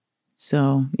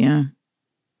 So yeah.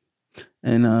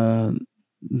 And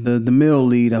the male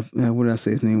lead, what did I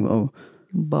say his name? Oh,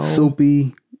 Bowl.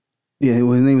 Soapy. Yeah, his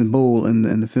name is Bowl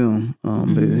in the film.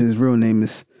 But his real name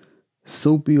is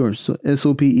Soapy or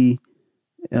Sope.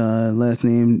 Last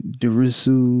name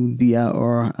Dirisu,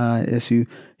 Dirisu.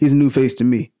 He's a new face to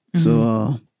me.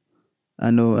 So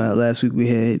I know last week we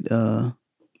had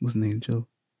what's his name, Joe?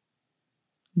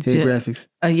 Head graphics.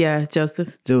 Yeah,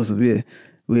 Joseph. Yeah.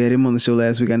 We had him on the show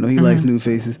last week. I know he likes new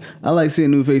faces. I like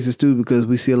seeing new faces too because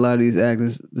we see a lot of these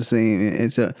actors the same.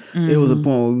 And so it was a point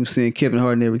where we were seeing Kevin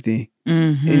Hart and everything.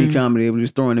 Any comedy, they were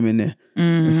just throwing him in there.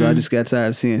 And so I just got tired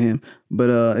of seeing him. But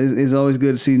it's always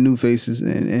good to see new faces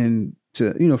and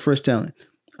to, fresh talent.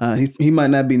 He might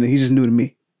not be new. He's just new to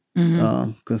me.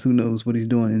 Because who knows what he's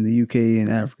doing in the UK and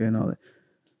Africa and all that.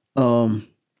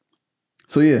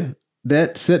 So yeah,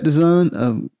 that set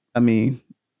design,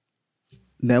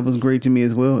 that was great to me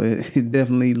as well. It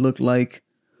definitely looked like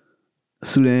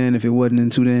Sudan. If it wasn't in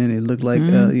Sudan, it looked like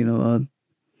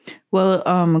well,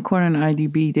 according to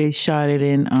IDB, they shot it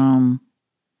in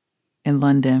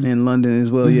London. In London as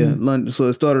well, yeah. London. So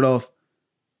it started off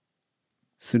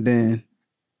Sudan,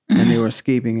 and they were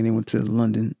escaping, and they went to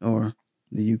London or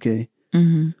the UK.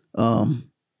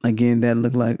 Again, that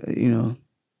looked like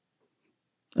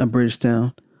a British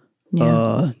town.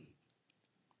 Yeah.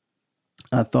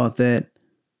 I thought that.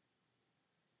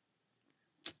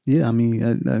 Yeah, I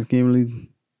can't really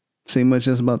say much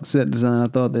else about the set design. I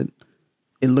thought that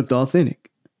it looked authentic.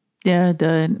 Yeah, it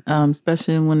did.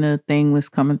 Especially when the thing was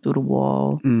coming through the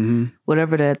wall.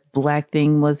 Whatever that black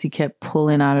thing was, he kept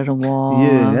pulling out of the wall.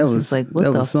 Yeah, that was just like,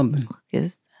 what the something. Fuck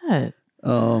is that?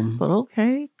 But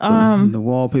okay. The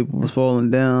wallpaper was falling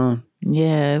down.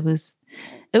 Yeah, it was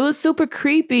super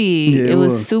creepy. Yeah, it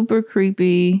was super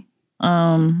creepy.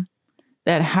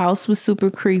 That house was super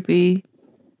creepy.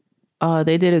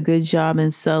 They did a good job in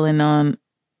selling on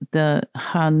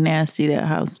how nasty that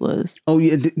house was. Oh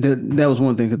yeah, that was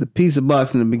one thing. Because the pizza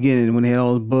box in the beginning, when they had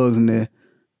all those bugs in there.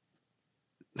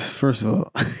 First of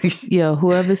all, yeah,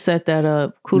 whoever set that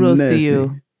up, kudos to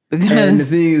you. Because and the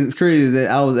thing is crazy is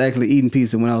that I was actually eating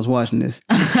pizza when I was watching this,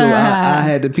 so I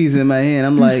had the pizza in my hand.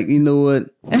 I'm like, you know what?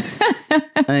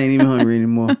 I ain't even hungry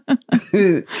anymore.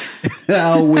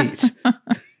 I'll wait.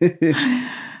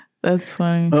 That's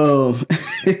funny.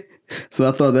 So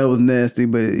I thought that was nasty,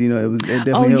 but it was. It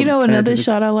definitely another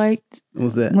shot I liked. What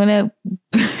was that? When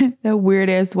that weird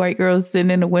ass white girl sitting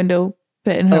in the window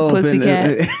petting her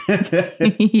pussycat.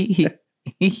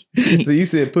 So you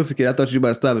said pussycat. I thought you were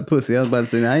about to stop at pussy. I was about to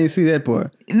say, I didn't see that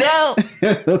part. No.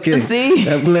 Okay. See?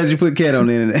 I'm glad you put cat on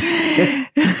the internet.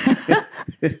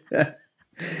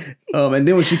 And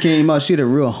then when she came out, she had a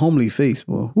real homely face,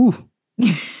 boy. Whew.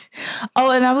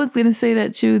 Oh, and I was gonna say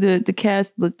that too. The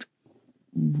cast looked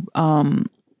relatable,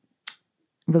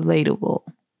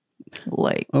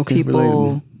 like people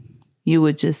relatable. You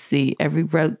would just see every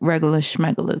regular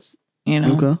schmegalers.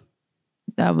 Okay.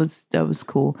 That was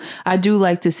cool. I do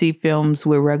like to see films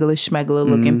with regular schmegaler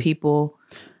looking people.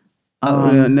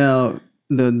 Now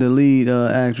the lead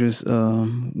actress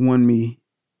Wunmi.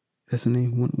 That's her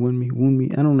name.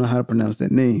 Wunmi. I don't know how to pronounce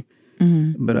that name,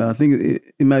 but I think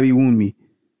it might be Wunmi.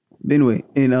 But anyway,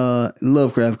 in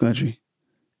Lovecraft Country,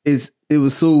 it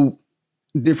was so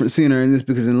different seeing her in this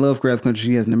because in Lovecraft Country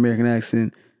she has an American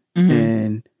accent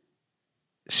and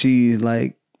she's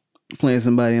like playing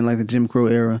somebody in like the Jim Crow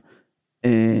era,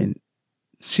 and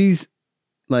she's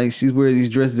like she's wearing these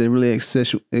dresses that really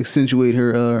accentuate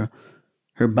her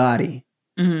body.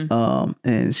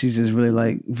 And she's just really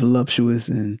like voluptuous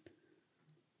and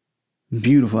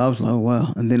beautiful. I was like, oh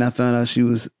wow. And then I found out she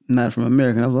was not from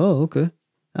America. And I was like, oh, okay.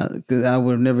 Because I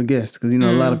would have never guessed. Because, you know,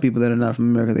 a lot of people that are not from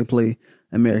America, they play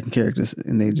American characters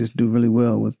and they just do really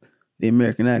well with the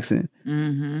American accent.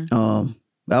 I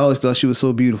always thought she was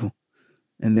so beautiful.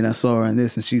 And then I saw her in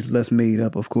this and she's less made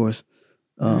up, of course.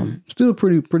 Still a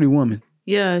pretty woman.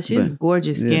 Yeah, she has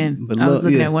gorgeous skin. But I was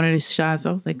looking at one of these shots.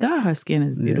 I was like, God, her skin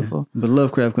is beautiful. Yeah. But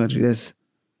Lovecraft Country, that's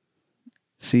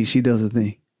she does her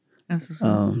thing. That's what's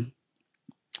the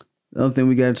other thing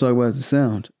we got to talk about is the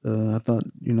sound. I thought,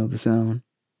 you know, the sound.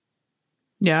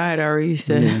 Yeah, I had already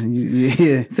said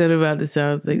said about the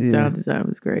sound. Like sound design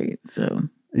was great. So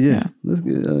let's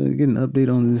get an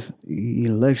update on this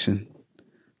election.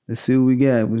 Let's see what we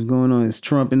got. What's going on? Is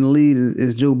Trump in the lead?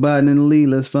 Is Joe Biden in the lead?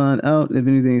 Let's find out if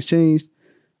anything's changed.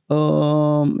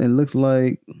 It looks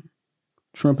like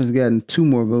Trump has gotten 2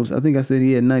 more votes. I think I said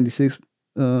he had 96.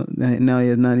 Now he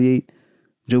has 98.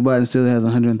 Joe Biden still has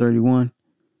 131.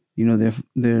 You know,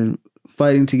 they're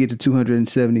fighting to get to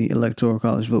 270 electoral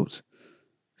college votes.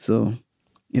 So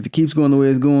if it keeps going the way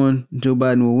it's going, Joe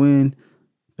Biden will win,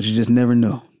 but you just never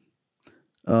know.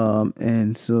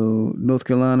 And so North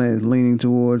Carolina is leaning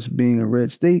towards being a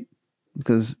red state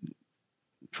because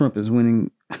Trump is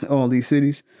winning all these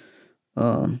cities.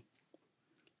 South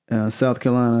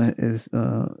Carolina is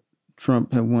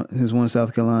Trump has won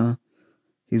South Carolina.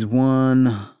 He's won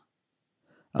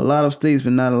a lot of states,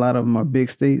 but not a lot of them are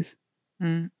big states.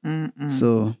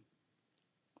 So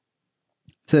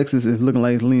Texas is looking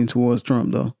like it's leaning towards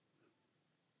Trump, though.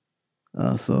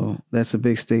 So that's a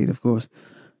big state, of course.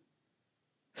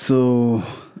 So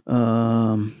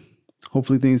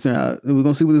hopefully things turn out. We're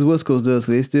gonna see what this West Coast does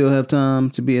because they still have time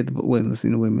to be at the wait. Let's see.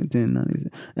 No, wait a minute. 10,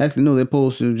 9, actually, no. Their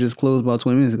polls should have just closed about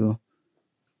 20 minutes ago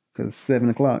because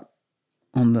 7:00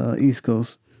 on the East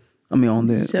Coast. I mean, on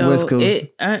the West Coast.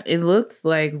 It looks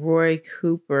like Roy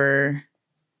Cooper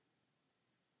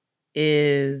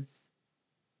is.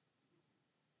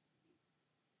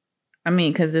 I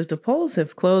mean, because if the polls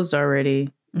have closed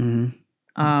already, and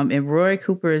Roy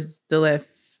Cooper is still at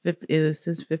 50, it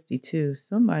says 52.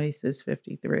 Somebody says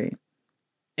 53,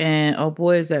 and oh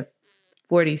boy, is at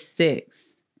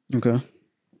 46. Okay.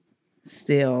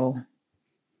 Still.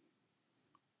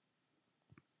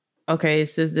 Okay, it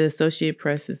says the Associated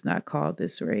Press has not called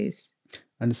this race.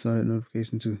 I just saw that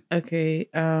notification too. Okay,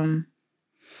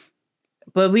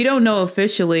 but we don't know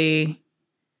officially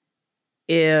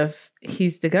if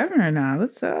he's the governor or not.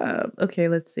 What's up? Okay,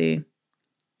 let's see.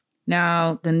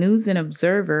 Now, the News and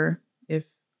Observer, if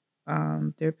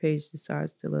their page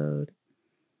decides to load.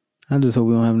 I just hope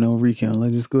we don't have no recount.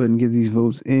 Let's just go ahead and get these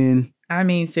votes in. I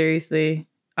mean, seriously.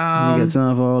 We got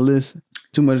time for all this.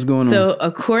 Too much going on. So,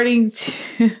 according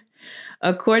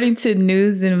to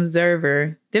News and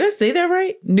Observer, did I say that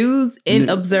right? News and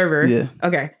Observer. Yeah.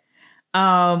 Okay.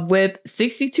 With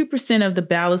 62% of the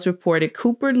ballots reported,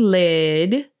 Cooper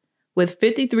led with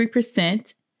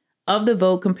 53% of the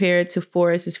vote compared to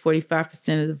Forrest's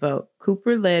 45% of the vote.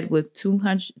 Cooper led with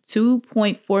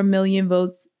 2.4 million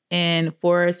votes and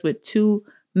Forrest with 2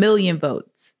 million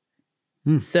votes.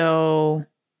 So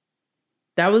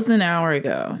that was an hour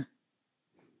ago.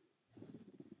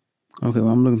 Okay,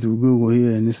 well, I'm looking through Google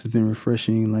here, and this has been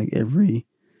refreshing like every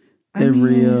I don't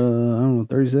know,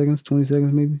 30 seconds, 20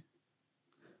 seconds maybe.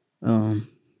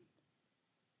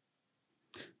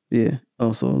 Yeah.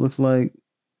 Also, it looks like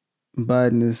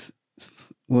Biden is,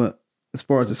 well, as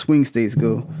far as the swing states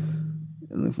go,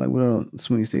 it looks like what are the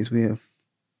swing states we have?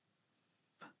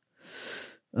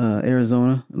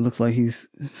 Arizona. It looks like he's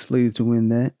slated to win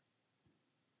that.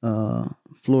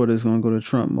 Florida is going to go to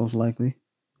Trump most likely,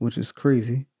 which is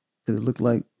crazy because it looked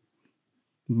like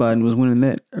Biden was winning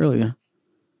that earlier.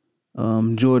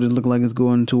 Georgia looked like it's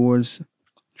going towards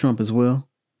Trump as well.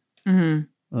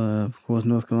 Of course,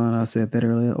 North Carolina, I said that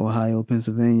earlier. Ohio,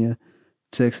 Pennsylvania,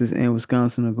 Texas, and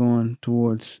Wisconsin are going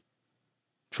towards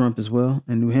Trump as well.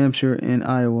 And New Hampshire and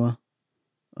Iowa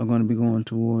are going to be going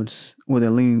towards, well, they're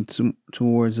leaning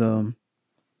towards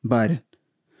Biden.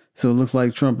 So it looks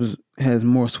like Trump has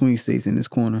more swing states in this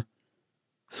corner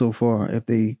so far if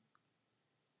they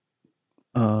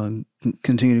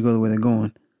continue to go the way they're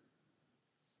going.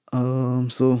 We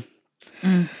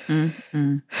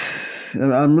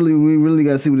really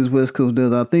got to see what this West Coast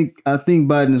does. I think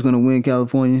Biden is going to win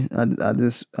California.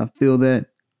 I feel that,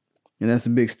 and that's a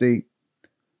big state,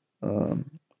 and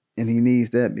he needs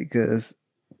that because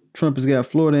Trump has got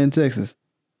Florida and Texas,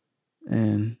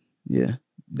 and yeah,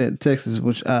 that Texas,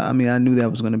 which I knew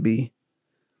that was going to be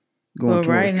going. Well,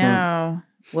 right Trump. Now,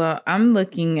 Well, I'm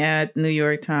looking at New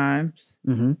York Times,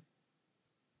 Mm-hmm.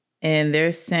 and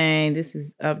they're saying this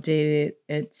is updated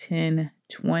at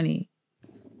 10:20,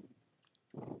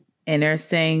 and they're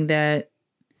saying that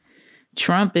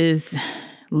Trump is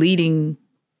leading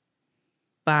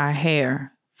by a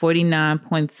hair,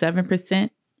 49.7%,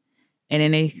 and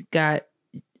then they got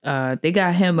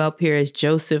him up here as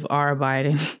Joseph R.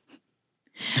 Biden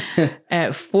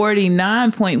at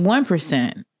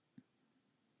 49.1%.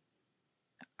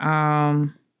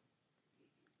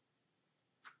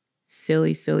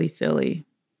 Silly.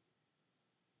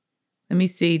 Let me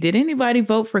see. Did anybody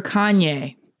vote for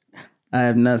Kanye? I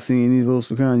have not seen any votes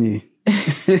for Kanye.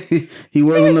 He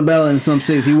was on the ballot in some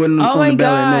states. He wasn't on the ballot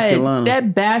in North Carolina.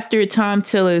 That bastard Tom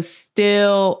Tillis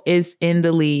still is in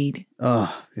the lead.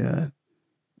 Oh, God.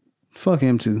 Fuck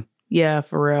him, too. Yeah,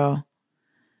 for real.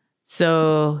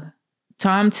 So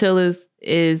Tom Tillis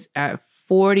is at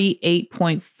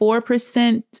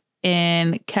 48.4%,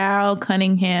 and Cal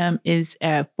Cunningham is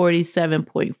at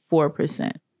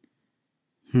 47.4%.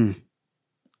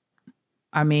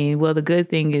 I mean, well, the good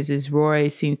thing is Roy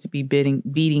seems to be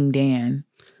beating Dan.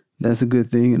 That's a good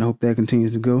thing, and I hope that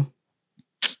continues to go.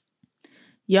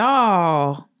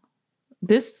 Y'all,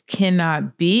 this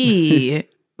cannot be.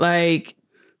 Like,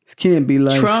 this can't be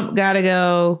life. Trump gotta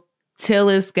go.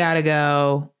 Tillis gotta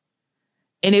go.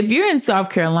 And if you're in South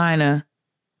Carolina,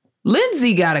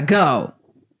 Lindsey gotta go.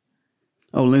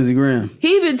 Oh, Lindsey Graham.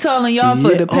 He been telling y'all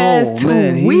for the past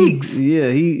 2 weeks.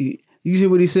 He you see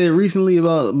what he said recently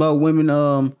about women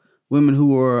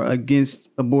who are against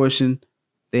abortion,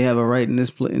 they have a right in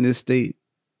this state.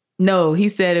 No, he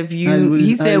said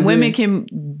women can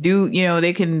do,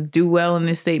 they can do well in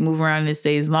this state, move around in this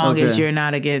state as long as you're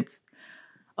not against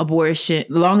abortion, as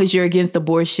long as you're against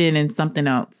abortion and something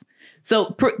else. So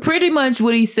pretty much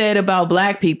what he said about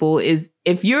black people is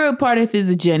if you're a part of his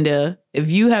agenda,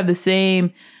 if you have the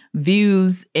same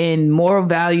views and moral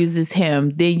values as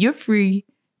him, then you're free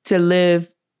to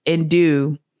live and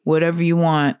do whatever you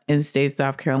want in the state of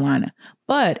South Carolina.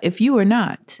 But if you are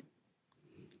not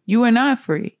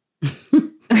free.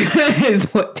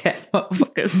 Is what that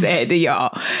motherfucker said to y'all.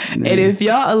 Man. And if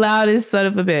y'all allow this son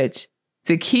of a bitch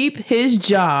to keep his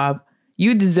job,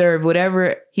 you deserve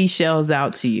whatever he shells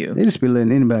out to you. They just be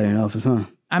letting anybody in office, huh?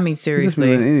 I mean, seriously. Just be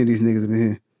letting any of these niggas in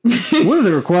here. What are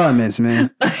the requirements, man?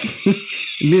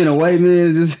 Being a white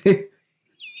man, just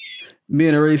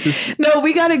being a racist. No,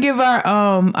 we got to give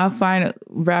our final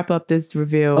wrap up this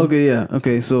review. Okay, yeah.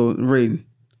 Okay, so rating.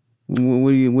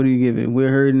 What do you give it? We're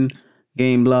hurting.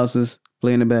 Game blouses.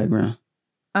 Play in the background.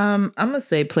 I'm gonna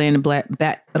say play in the play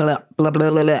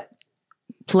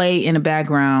in the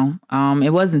background.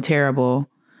 It wasn't terrible,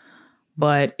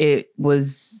 but it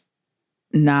was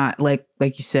not like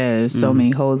you said. So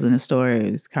many holes in the story.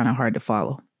 It was kind of hard to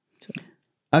follow. So.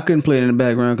 I couldn't play it in the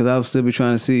background because I would still be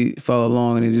trying to follow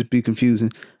along and it just be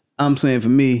confusing. I'm saying for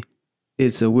me,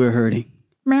 it's a we're hurting.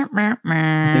 I think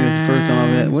it's the first time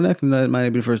I've had. Well, actually, that might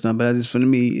be the first time, but for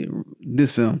me,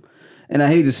 this film. And I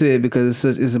hate to say it because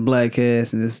it's a black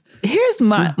cast and it's. Here's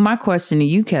my question to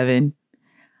you, Kevin.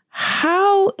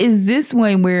 How is this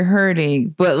when we're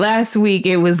hurting? But last week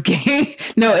it was game.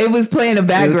 No, it was playing the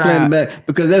background.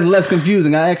 Because that's less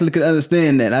confusing. I actually could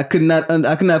understand that. I could not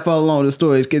follow along with the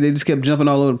story. They just kept jumping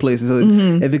all over the place. And so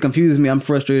if it confuses me, I'm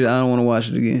frustrated. I don't want to watch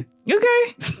it again.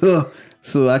 Okay.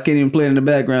 So I can't even play it in the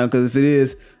background because if it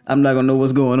is, I'm not gonna know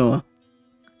what's going on.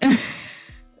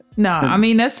 No, I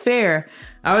mean that's fair.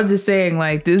 I was just saying,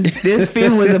 like, this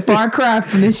film was a far cry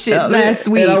from this shit last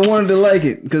week. And I wanted to like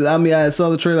it because I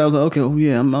saw the trailer. I was like, okay, oh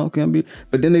yeah, I'm okay.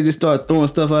 But then they just start throwing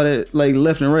stuff out at like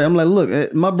left and right. I'm like,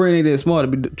 look, my brain ain't that smart to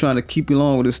be trying to keep you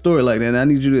along with this story like that. And I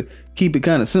need you to keep it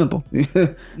kind of simple.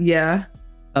 Yeah.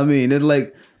 I mean, it's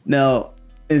like now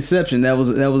Inception. That was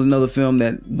another film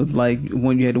that was like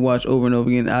one you had to watch over and over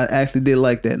again. I actually did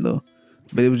like that though,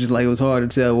 but it was just like it was hard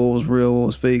to tell what was real, what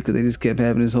was fake because they just kept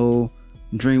having this whole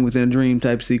dream within a dream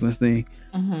type sequence thing.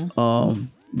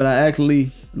 But I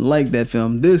actually liked that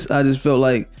film. This, I just felt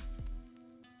like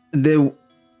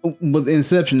with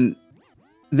Inception,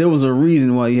 there was a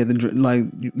reason why you had to, like,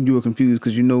 you were confused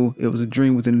because it was a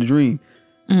dream within a dream.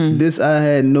 This,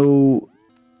 I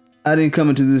didn't come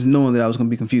into this knowing that I was going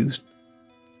to be confused.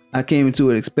 I came into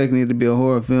it expecting it to be a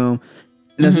horror film.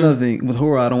 And that's another thing. With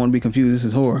horror, I don't want to be confused. This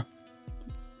is horror.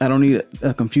 I don't need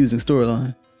a confusing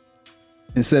storyline.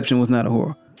 Inception was not a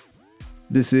horror.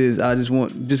 This is,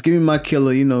 just give me my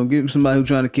killer, give me somebody who's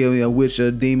trying to kill me, a witch,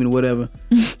 a demon, whatever.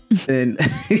 and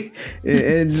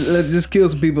let's just kill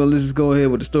some people and let's just go ahead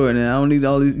with the story. Now, I don't need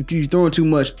all these, you're throwing too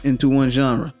much into one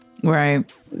genre. Right.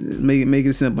 Make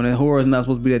it simple. And horror is not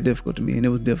supposed to be that difficult to me, and it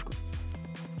was difficult.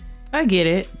 I get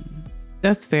it.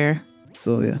 That's fair.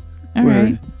 So yeah. All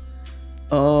right.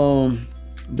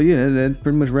 But yeah, that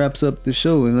pretty much wraps up the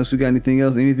show. Unless we got anything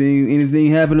else,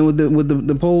 anything happening with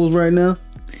the polls right now?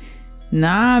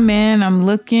 Nah, man. I'm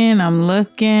looking,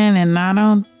 and I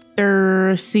don't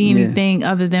see anything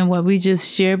other than what we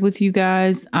just shared with you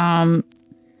guys. I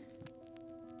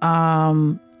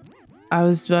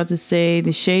was about to say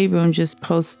the Shade Room just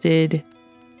posted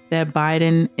that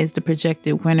Biden is the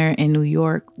projected winner in New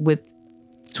York with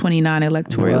 29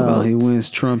 electoral votes. He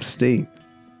wins Trump's state.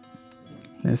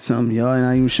 That's something y'all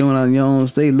not even showing out in your own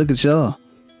state. Look at y'all.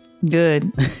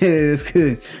 Good. It's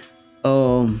good.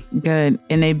 Good.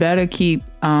 And they better keep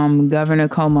Governor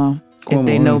Cuomo if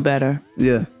they know better.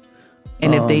 Yeah.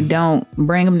 And if they don't,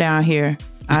 bring them down here.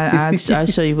 I'll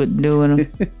show you what to do with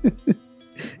them.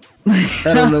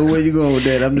 I don't know where you're going with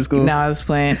that. I'm just going. No, I was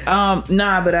playing.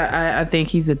 But I think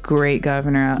he's a great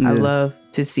governor. I love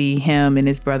to see him and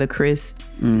his brother Chris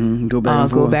go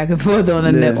back and forth on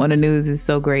the news. It's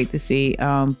so great to see.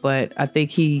 But I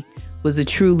think he was a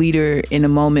true leader in a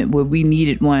moment where we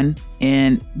needed one,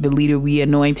 and the leader we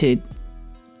anointed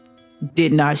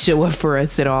did not show up for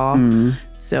us at all.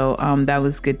 So that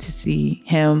was good to see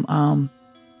him. And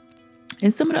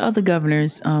some of the other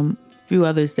governors, few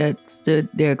others that stood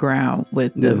their ground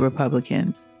with the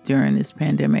Republicans during this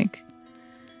pandemic.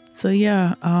 So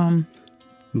yeah, I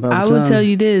will tell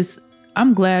you this.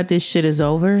 I'm glad this shit is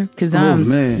over because I'm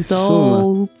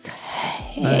so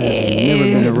tired.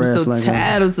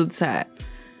 I'm so tired.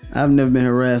 I've never been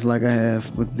harassed like I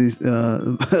have with these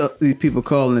people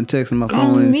calling and texting my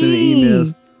phone and sending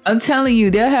emails. I'm telling you,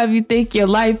 they'll have you think your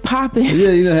life popping.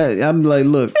 Yeah, you know, I'm like,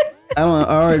 look, I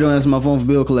already don't answer my phone for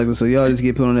bill collector, so y'all just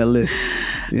get put on that list.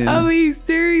 Yeah. I mean,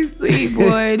 seriously,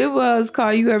 boy, the wells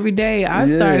call you every day. I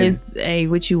started, hey,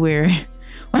 what you wearing?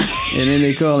 And then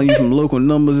they calling you from local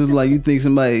numbers. It's like you think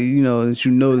somebody, that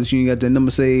you ain't got that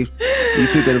number saved. You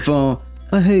pick up the phone.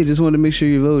 Oh, hey, just wanted to make sure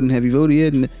you're voting. Have you voted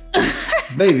yet? And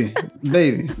baby,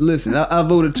 listen, I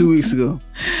voted 2 weeks ago.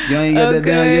 Y'all ain't got that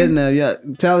down yet. Now, y'all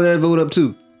tally that vote up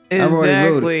too. Exactly. I've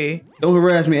already voted. Don't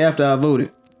harass me after I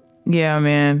voted. Yeah,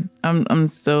 man. I'm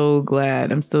so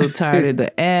glad. I'm so tired of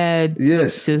the ads.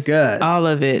 Yes, just God. All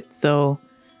of it. So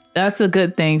that's a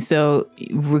good thing. So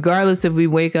regardless if we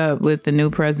wake up with the new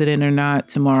president or not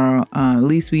tomorrow, at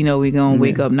least we know we're going to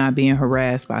wake up not being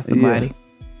harassed by somebody. Yeah.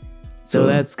 So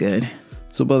that's good.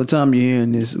 So by the time you're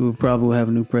hearing this, we'll probably have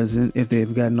a new president if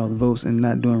they've gotten all the votes and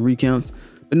not doing recounts.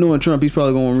 But knowing Trump, he's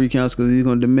probably going to recounts because he's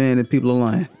going to demand that people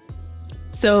are lying.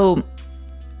 So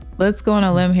let's go on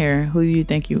a limb here. Who do you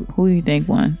think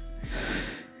won?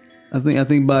 I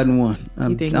think Biden won.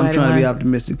 I'm trying to be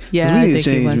optimistic. Yeah, we need to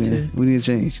change, man. We need to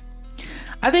change.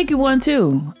 I think he won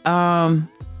too.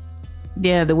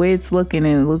 Yeah, the way it's looking,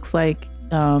 it looks like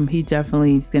he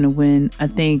definitely is going to win. I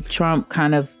think Trump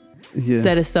kind of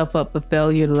set himself up for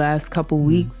failure the last couple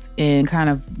weeks and kind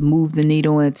of moved the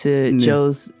needle into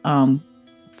Joe's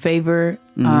favor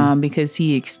because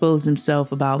he exposed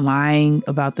himself about lying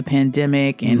about the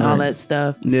pandemic and all that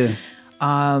stuff. Yeah.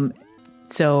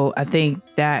 So I think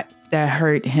that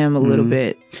hurt him a little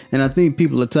bit. And I think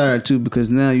people are tired too because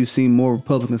now you see more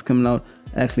Republicans coming out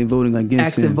actually voting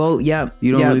against him. Yep.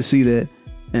 You don't really see that.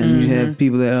 And you have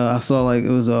people that I saw, like it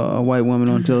was a white woman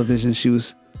on television. She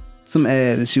was some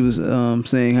ad that she was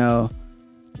saying how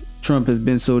Trump has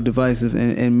been so divisive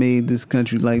and made this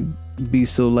country like be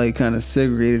so like kind of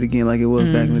segregated again like it was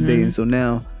back in the day. And so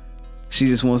now she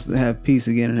just wants to have peace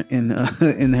again in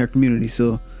her community.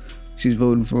 So she's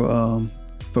voting for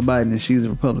Biden, and she's a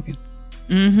Republican.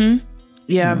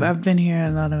 Yeah, I've been hearing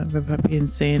a lot of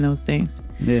Republicans saying those things.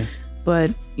 Yeah.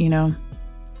 But,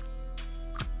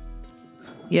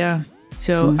 yeah.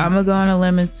 So I'm going to go on a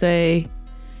limb and say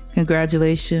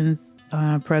congratulations,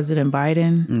 President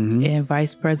Biden and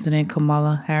Vice President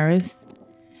Kamala Harris.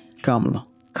 Kamala.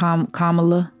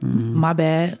 My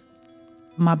bad,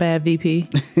 VP.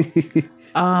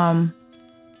 I'm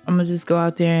going to just go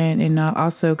out there and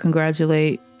also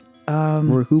congratulate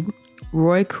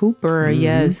Roy Cooper.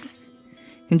 Yes.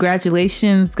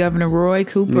 Congratulations, Governor Roy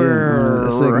Cooper.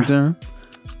 Second term.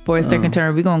 For a second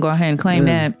term. We're going to go ahead and claim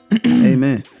that.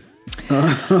 Amen.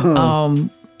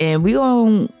 And we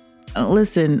going to,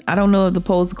 listen, I don't know if the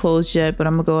polls are closed yet, but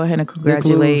I'm going to go ahead and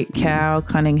congratulate Cal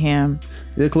Cunningham.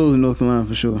 They're closed in North Carolina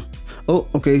for sure. Oh,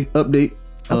 okay. Update.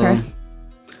 Okay.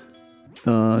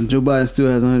 Joe Biden still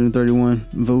has 131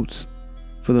 votes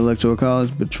for the Electoral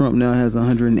College, but Trump now has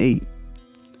 108.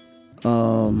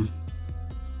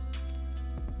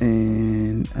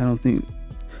 And I don't think,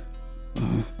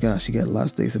 gosh, he got a lot of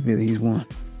states up here that he's won.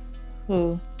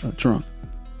 Who? Trump.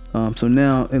 So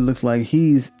now it looks like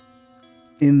he's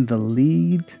in the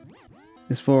lead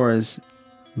as far as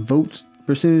votes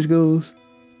percentage goes.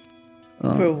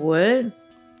 For what?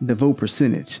 The vote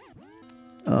percentage.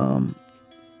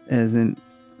 As in,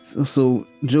 so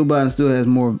Joe Biden still has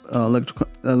more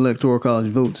electoral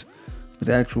college votes, but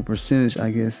the actual percentage,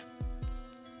 I guess,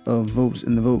 of votes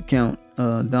in the vote count,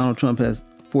 Donald Trump has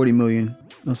 40 million,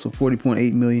 so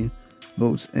 40.8 million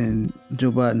votes, and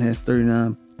Joe Biden has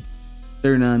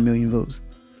 39 million votes.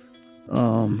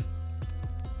 So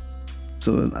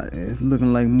it's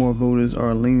looking like more voters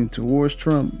are leaning towards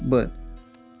Trump, but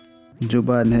Joe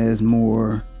Biden has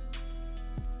more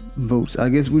votes. I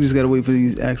guess we just got to wait for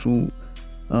these actual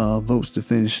votes to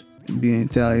finish being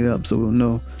tallied up, so we'll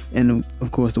know. And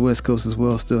of course, the West Coast as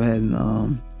well still hasn't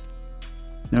none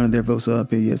of their votes are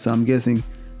up here yet. So I'm guessing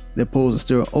their polls are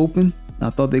still open. I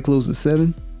thought they closed at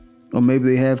 7, or maybe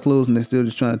they have closed and they're still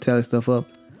just trying to tally stuff up.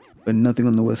 But nothing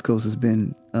on the West Coast has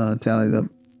been tallied up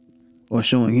or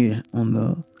showing here on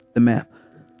the map.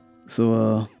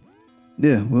 So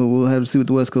yeah, we'll have to see what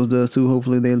the West Coast does too.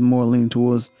 Hopefully they're more leaning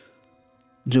towards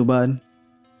Joe Biden,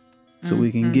 so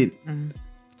we can get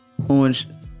orange,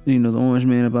 the orange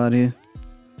man up out here.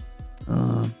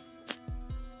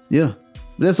 Yeah,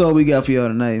 that's all we got for y'all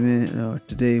tonight, man. Or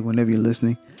today, whenever you're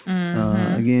listening.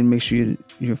 Again, make sure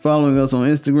you're following us on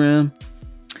Instagram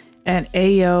at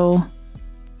Ayo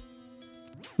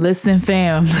Listen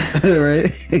Fam.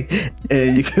 Right,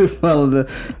 and you can follow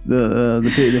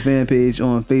the fan page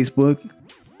on Facebook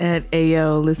at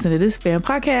Ayo Listen to This Fam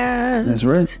Podcast. That's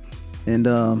right. And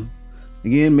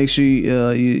again, make sure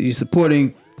you're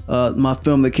supporting my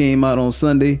film that came out on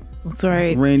Sunday. That's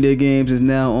right. Reindeer Games is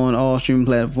now on all streaming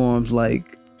platforms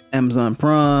like Amazon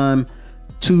Prime,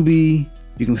 Tubi.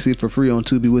 You can see it for free on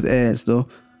Tubi with ads though.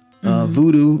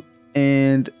 Vudu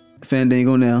and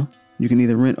Fandango now. You can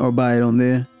either rent or buy it on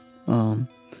there.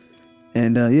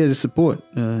 Just support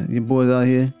your boys out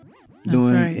here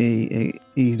doing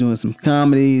he's doing some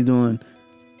comedy, he's doing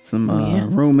some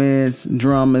romance,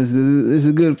 dramas. It's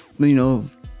a good,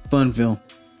 fun film.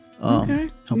 Okay.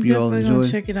 Hope you all enjoy.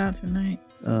 Check it out tonight.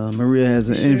 Maria has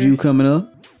an interview coming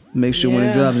up. Make sure when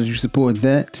it drops, you support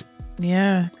that.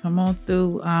 Yeah, come on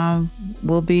through.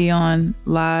 We'll be on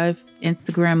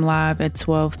Instagram live at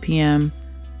 12 p.m.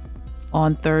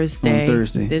 on Thursday.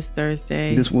 This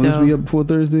Thursday. Will this be up before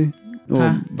Thursday?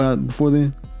 Or before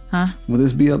then? Huh? Will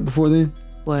this be up before then?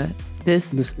 What?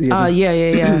 This? Yeah.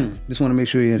 Yeah. Just want to make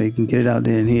sure they can get it out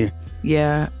there and here.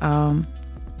 Yeah.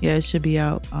 It should be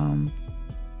out.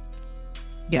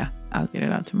 I'll get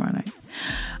it out tomorrow night.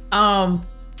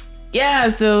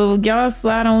 So y'all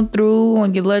slide on through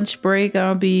on your lunch break.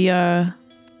 I'll be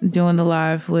doing the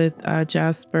live with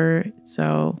Jasper.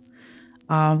 So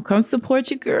come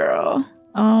support your girl.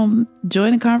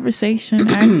 Join the conversation,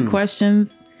 ask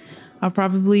questions. I'll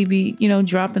probably be,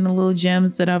 dropping the little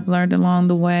gems that I've learned along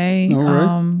the way. All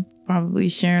right. Probably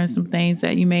sharing some things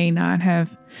that you may not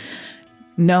have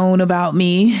known about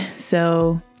me.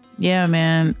 So yeah,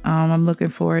 man, I'm looking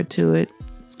forward to it.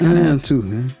 It's kind of too,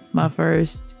 man. My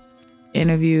first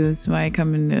interview, somebody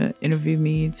coming to interview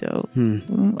me. So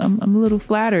I'm a little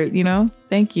flattered,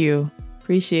 Thank you.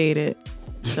 Appreciate it.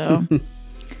 So,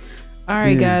 all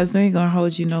right, guys, we ain't going to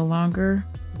hold you no longer.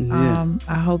 Yeah.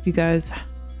 I hope you guys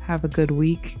have a good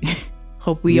week.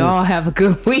 Hope we all have a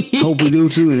good week. Hope we do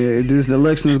too. This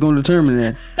election is going to determine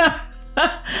that.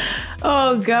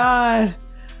 Oh, God.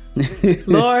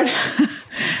 Lord,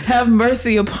 have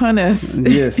mercy upon us.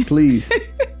 Yes, please.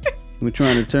 We're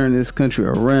trying to turn this country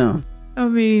around. I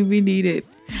mean, we need it.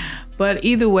 But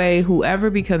either way, whoever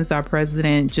becomes our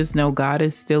president, just know God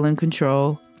is still in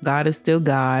control. God is still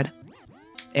God.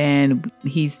 And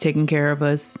he's taking care of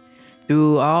us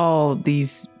through all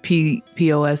these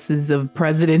POSs of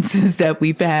presidencies that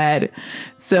we've had.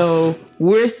 So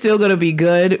we're still going to be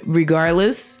good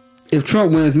regardless. If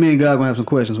Trump wins, me and God going to have some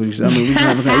questions with you. I mean, we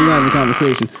can have a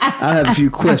conversation. I have a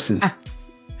few questions.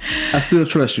 I still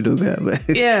trust you though, God.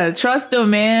 Yeah, trust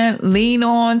him, man. Lean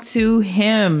on to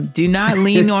him. Do not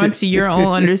lean on to your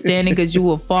own understanding because you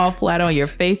will fall flat on your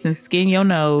face and skin your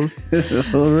nose.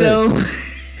 So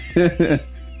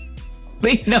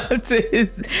lean on to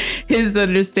his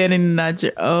understanding, not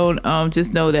your own.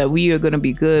 Just know that we are going to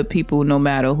be good people no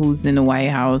matter who's in the White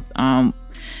House.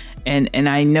 And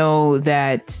I know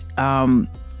that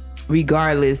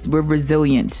regardless, we're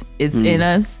resilient. It's in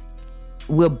us.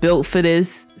 We're built for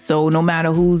this. So no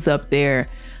matter who's up there,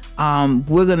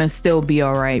 we're going to still be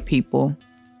all right, people.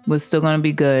 We're still going to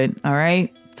be good. All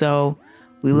right. So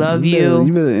we love you.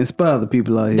 You better inspire the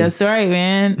people out here. That's right,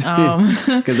 man.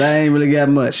 Because I ain't really got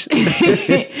much.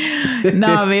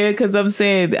 Nah, man. Because I'm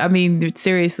saying,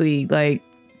 seriously, like,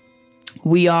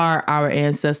 we are our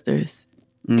ancestors.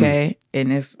 Okay.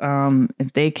 And if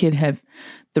they could have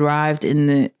thrived in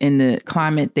the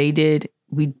climate they did,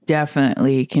 we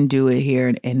definitely can do it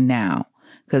here and now,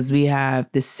 because we have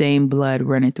the same blood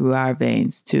running through our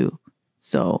veins too.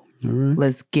 So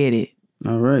let's get it.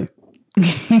 All right.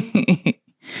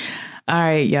 All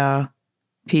right, y'all.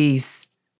 Peace.